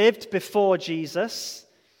who lived before Jesus.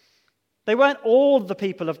 They weren't all the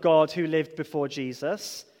people of God who lived before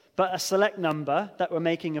Jesus, but a select number that were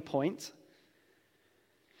making a point.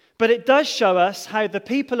 But it does show us how the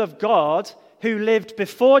people of God who lived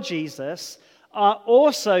before Jesus are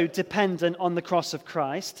also dependent on the cross of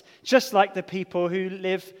Christ, just like the people who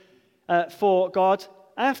live for God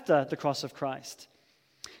after the cross of Christ.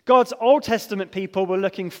 God's Old Testament people were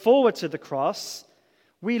looking forward to the cross.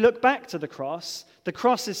 We look back to the cross. The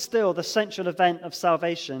cross is still the central event of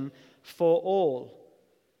salvation for all.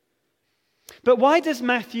 But why does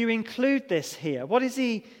Matthew include this here? What is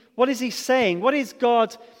he saying? What is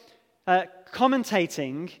God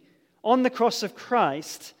commentating on the cross of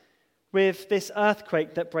Christ with this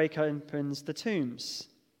earthquake that breaks open the tombs?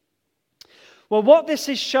 Well, what this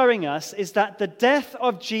is showing us is that the death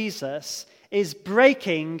of Jesus is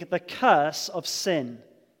breaking the curse of sin,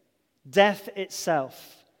 death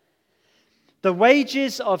itself. The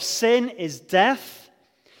wages of sin is death.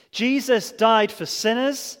 Jesus died for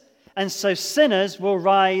sinners, and so sinners will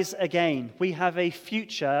rise again. We have a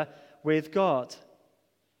future with God.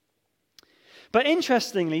 But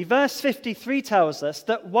interestingly, verse 53 tells us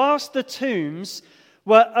that whilst the tombs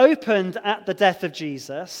were opened at the death of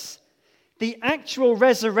Jesus, the actual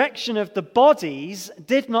resurrection of the bodies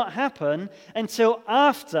did not happen until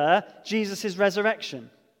after Jesus' resurrection.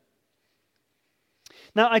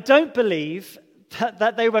 Now, I don't believe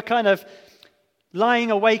that they were kind of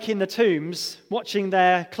lying awake in the tombs, watching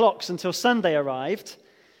their clocks until Sunday arrived,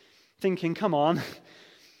 thinking, come on.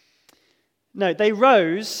 No, they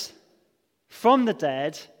rose from the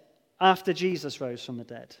dead after Jesus rose from the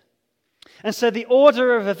dead. And so the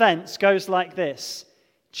order of events goes like this.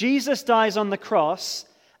 Jesus dies on the cross,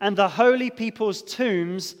 and the holy people's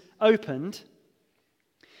tombs opened.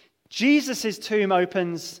 Jesus' tomb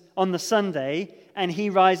opens on the Sunday, and he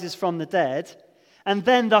rises from the dead. And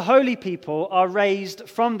then the holy people are raised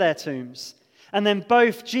from their tombs. And then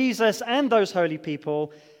both Jesus and those holy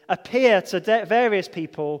people appear to various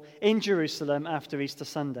people in Jerusalem after Easter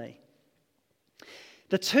Sunday.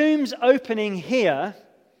 The tombs opening here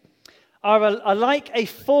are like a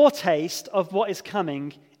foretaste of what is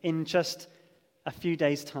coming in just a few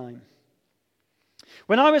days' time.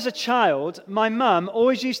 When I was a child, my mum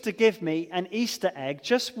always used to give me an Easter egg,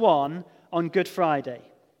 just one, on Good Friday.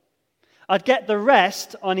 I'd get the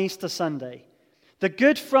rest on Easter Sunday. The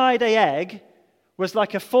Good Friday egg was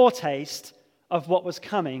like a foretaste of what was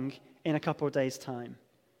coming in a couple of days' time.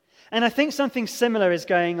 And I think something similar is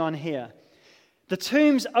going on here. The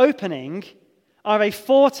tombs opening are a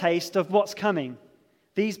foretaste of what's coming.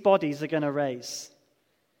 These bodies are going to raise.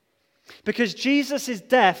 Because Jesus'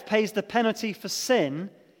 death pays the penalty for sin,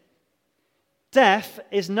 death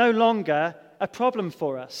is no longer a problem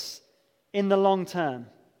for us in the long term.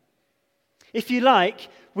 If you like,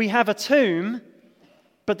 we have a tomb,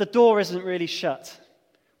 but the door isn't really shut.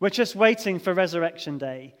 We're just waiting for Resurrection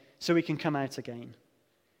Day so we can come out again.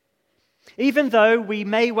 Even though we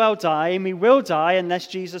may well die, and we will die unless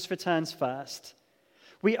Jesus returns first,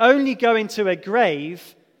 we only go into a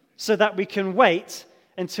grave so that we can wait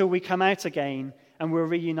until we come out again and we're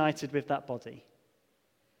reunited with that body.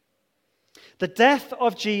 The death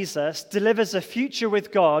of Jesus delivers a future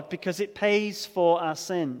with God because it pays for our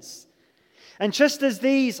sins. And just as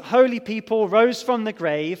these holy people rose from the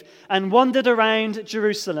grave and wandered around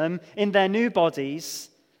Jerusalem in their new bodies,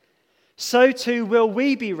 so too will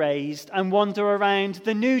we be raised and wander around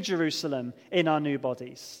the new Jerusalem in our new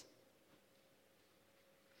bodies.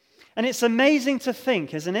 And it's amazing to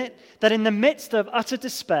think, isn't it, that in the midst of utter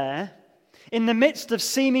despair, in the midst of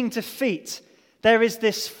seeming defeat, there is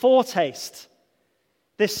this foretaste,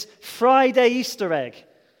 this Friday Easter egg,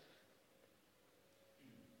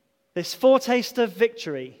 this foretaste of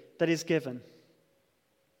victory that is given.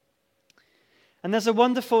 And there's a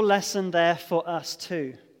wonderful lesson there for us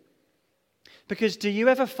too. Because do you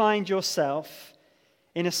ever find yourself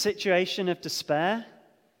in a situation of despair?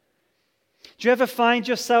 Do you ever find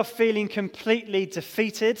yourself feeling completely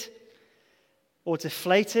defeated or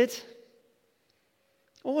deflated?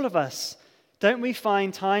 All of us. Don't we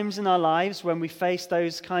find times in our lives when we face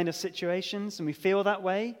those kind of situations and we feel that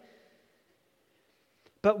way?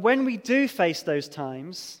 But when we do face those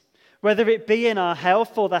times, whether it be in our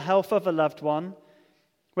health or the health of a loved one,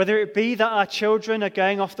 whether it be that our children are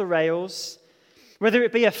going off the rails, whether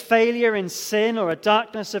it be a failure in sin or a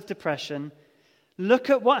darkness of depression,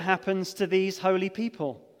 look at what happens to these holy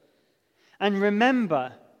people. And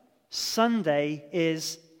remember, Sunday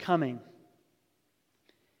is coming.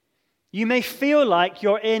 You may feel like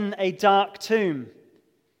you're in a dark tomb,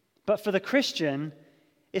 but for the Christian,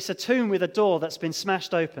 it's a tomb with a door that's been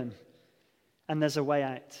smashed open, and there's a way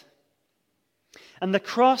out. And the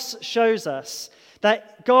cross shows us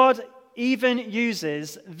that God even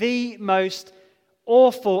uses the most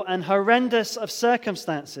awful and horrendous of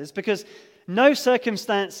circumstances, because no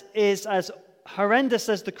circumstance is as horrendous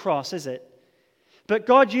as the cross, is it? But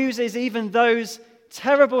God uses even those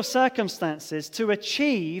terrible circumstances to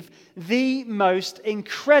achieve the most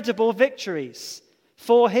incredible victories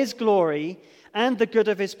for his glory and the good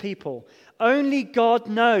of his people. Only God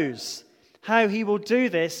knows how he will do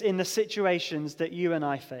this in the situations that you and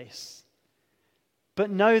I face. But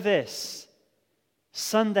know this,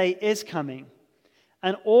 Sunday is coming,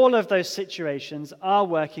 and all of those situations are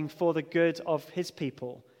working for the good of his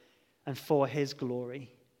people and for his glory.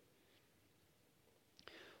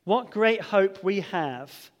 What great hope we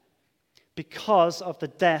have because of the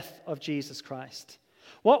death of Jesus Christ.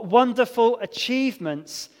 What wonderful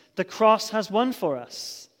achievements the cross has won for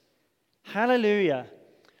us. Hallelujah.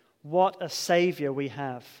 What a Savior we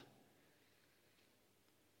have.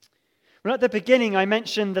 Well, at the beginning, I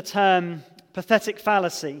mentioned the term pathetic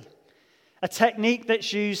fallacy, a technique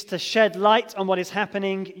that's used to shed light on what is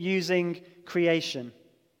happening using creation.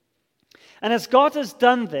 And as God has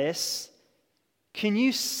done this, can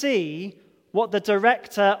you see what the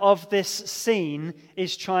director of this scene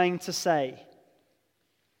is trying to say?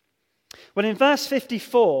 Well, in verse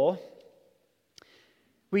 54,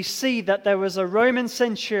 we see that there was a Roman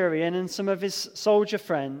centurion and some of his soldier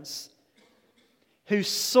friends who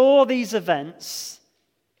saw these events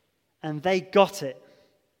and they got it.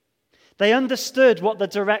 They understood what the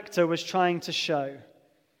director was trying to show.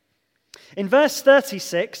 In verse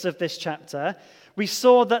 36 of this chapter, we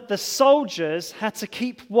saw that the soldiers had to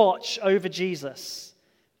keep watch over Jesus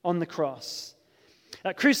on the cross.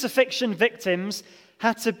 Crucifixion victims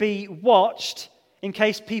had to be watched in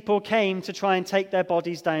case people came to try and take their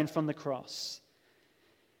bodies down from the cross.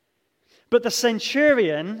 But the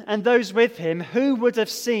centurion and those with him who would have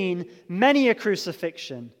seen many a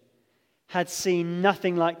crucifixion had seen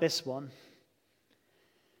nothing like this one.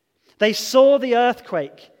 They saw the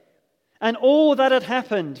earthquake and all that had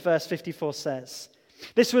happened, verse 54 says.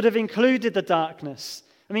 This would have included the darkness.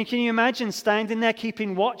 I mean, can you imagine standing there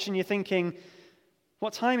keeping watch and you're thinking,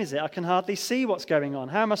 what time is it? I can hardly see what's going on.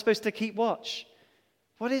 How am I supposed to keep watch?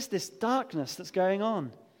 What is this darkness that's going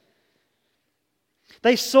on?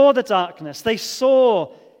 They saw the darkness. They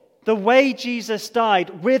saw the way Jesus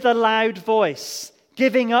died with a loud voice,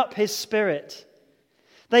 giving up his spirit.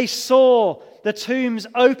 They saw the tombs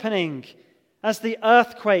opening as the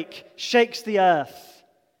earthquake shakes the earth.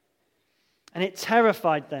 And it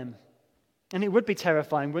terrified them. And it would be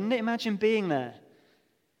terrifying, wouldn't it? Imagine being there.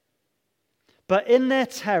 But in their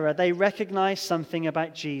terror, they recognized something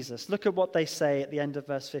about Jesus. Look at what they say at the end of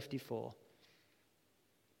verse 54.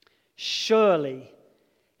 Surely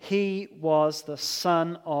he was the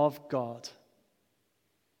Son of God.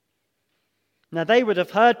 Now, they would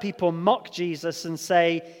have heard people mock Jesus and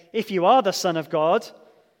say, if you are the Son of God.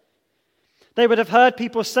 They would have heard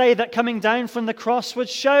people say that coming down from the cross would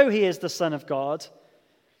show he is the Son of God.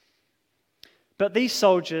 But these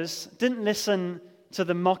soldiers didn't listen to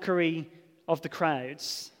the mockery of the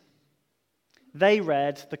crowds. They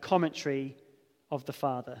read the commentary of the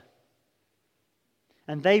Father.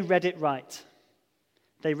 And they read it right.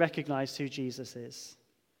 They recognized who Jesus is.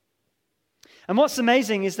 And what's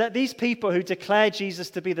amazing is that these people who declare Jesus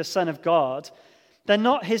to be the Son of God, they're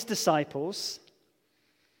not his disciples.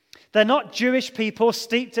 They're not Jewish people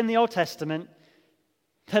steeped in the Old Testament.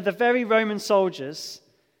 They're the very Roman soldiers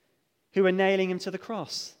who were nailing him to the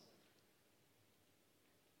cross.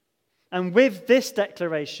 And with this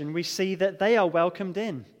declaration, we see that they are welcomed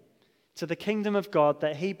in to the kingdom of God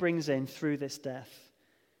that he brings in through this death.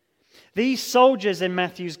 These soldiers in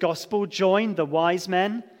Matthew's gospel joined the wise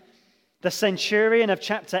men, the centurion of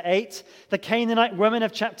chapter 8, the Canaanite woman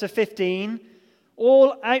of chapter 15,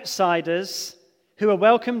 all outsiders who are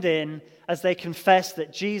welcomed in as they confess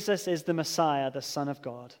that Jesus is the Messiah, the Son of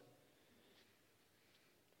God.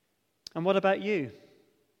 And what about you?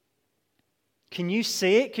 Can you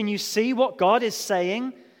see it? Can you see what God is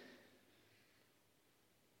saying?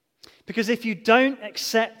 Because if you don't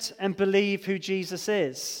accept and believe who Jesus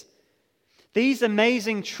is, these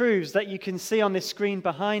amazing truths that you can see on this screen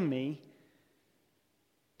behind me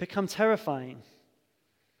become terrifying.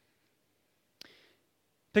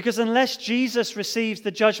 Because unless Jesus receives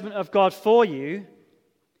the judgment of God for you,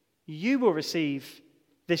 you will receive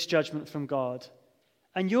this judgment from God,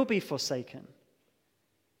 and you'll be forsaken.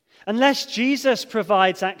 Unless Jesus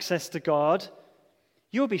provides access to God,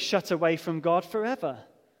 you'll be shut away from God forever.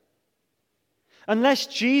 Unless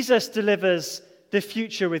Jesus delivers the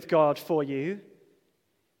future with God for you,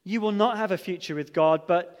 you will not have a future with God,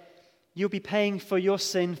 but you'll be paying for your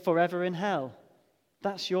sin forever in hell.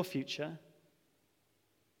 That's your future.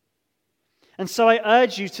 And so I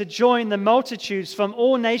urge you to join the multitudes from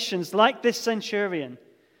all nations like this centurion,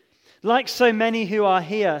 like so many who are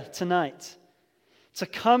here tonight, to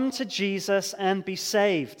come to Jesus and be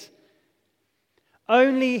saved.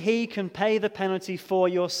 Only he can pay the penalty for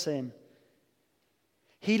your sin.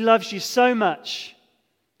 He loves you so much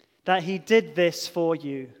that he did this for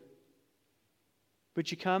you.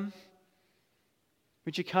 Would you come?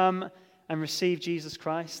 Would you come and receive Jesus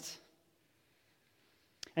Christ?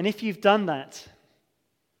 And if you've done that,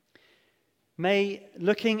 may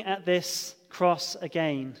looking at this cross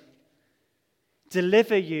again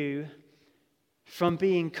deliver you from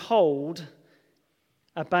being cold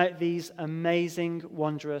about these amazing,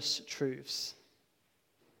 wondrous truths.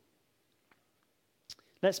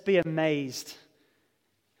 Let's be amazed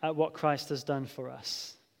at what Christ has done for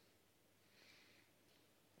us.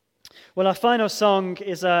 Well, our final song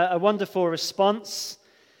is a wonderful response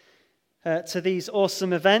to these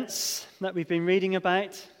awesome events that we've been reading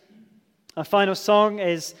about. Our final song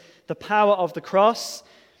is The Power of the Cross.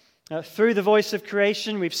 Through the voice of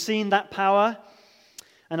creation, we've seen that power,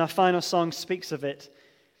 and our final song speaks of it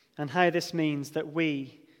and how this means that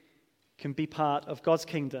we can be part of God's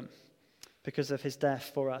kingdom because of his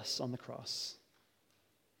death for us on the cross.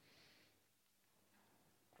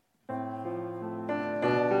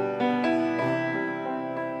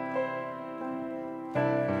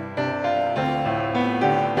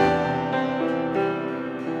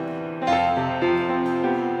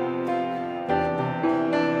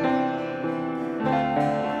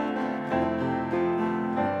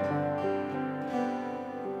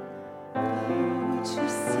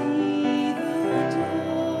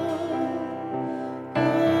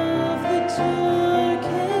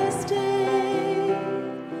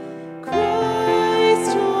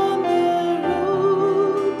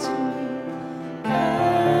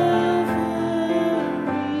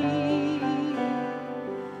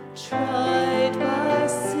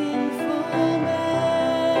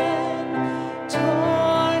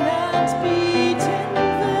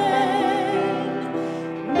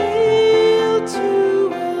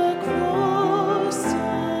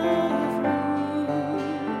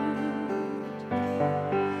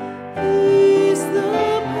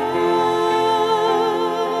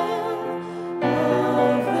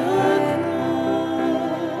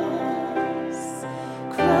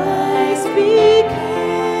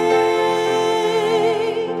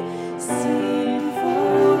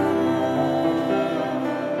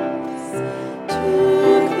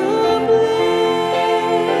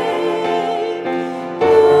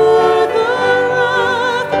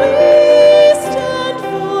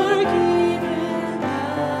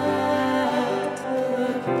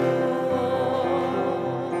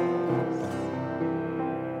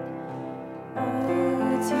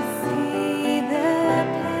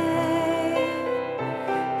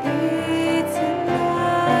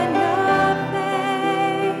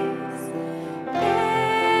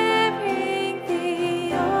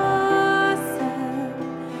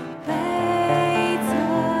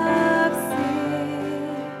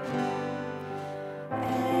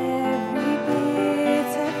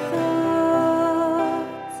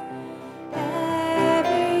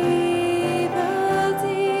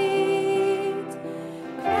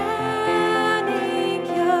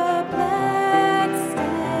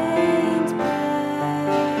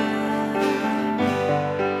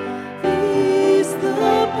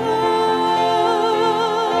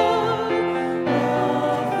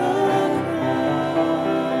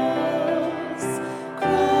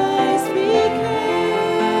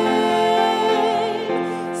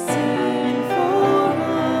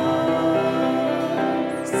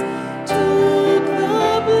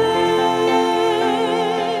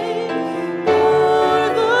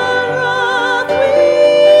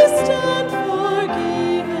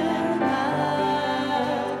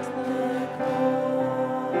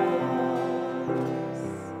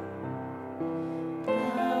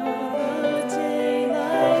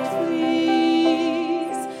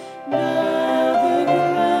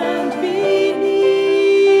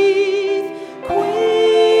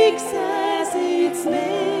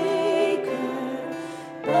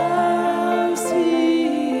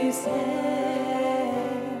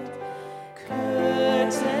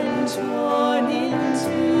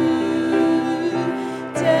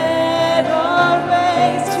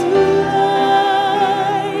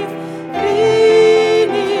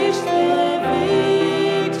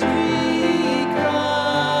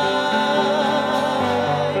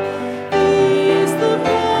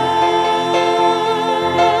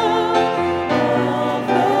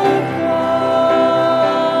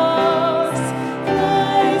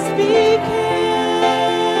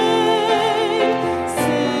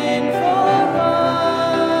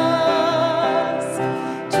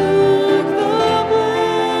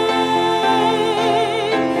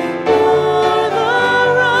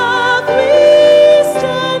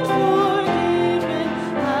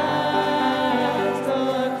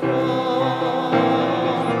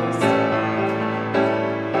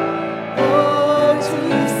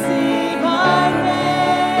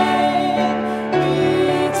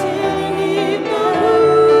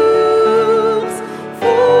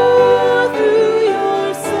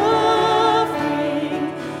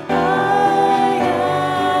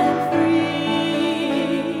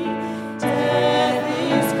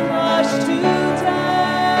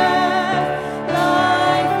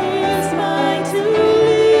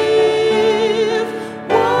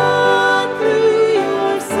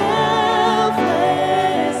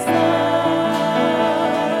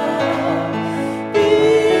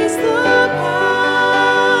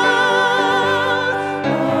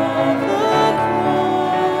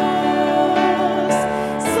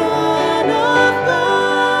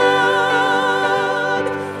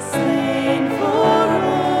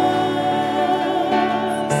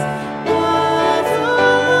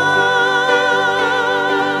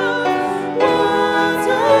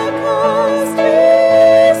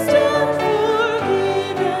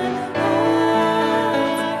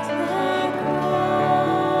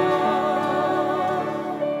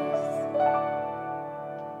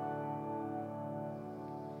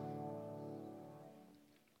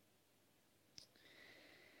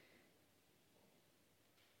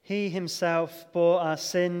 He himself bore our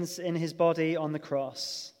sins in his body on the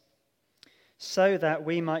cross, so that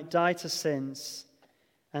we might die to sins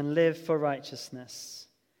and live for righteousness.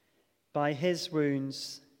 By his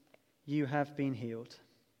wounds you have been healed.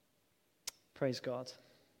 Praise God.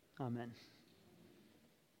 Amen.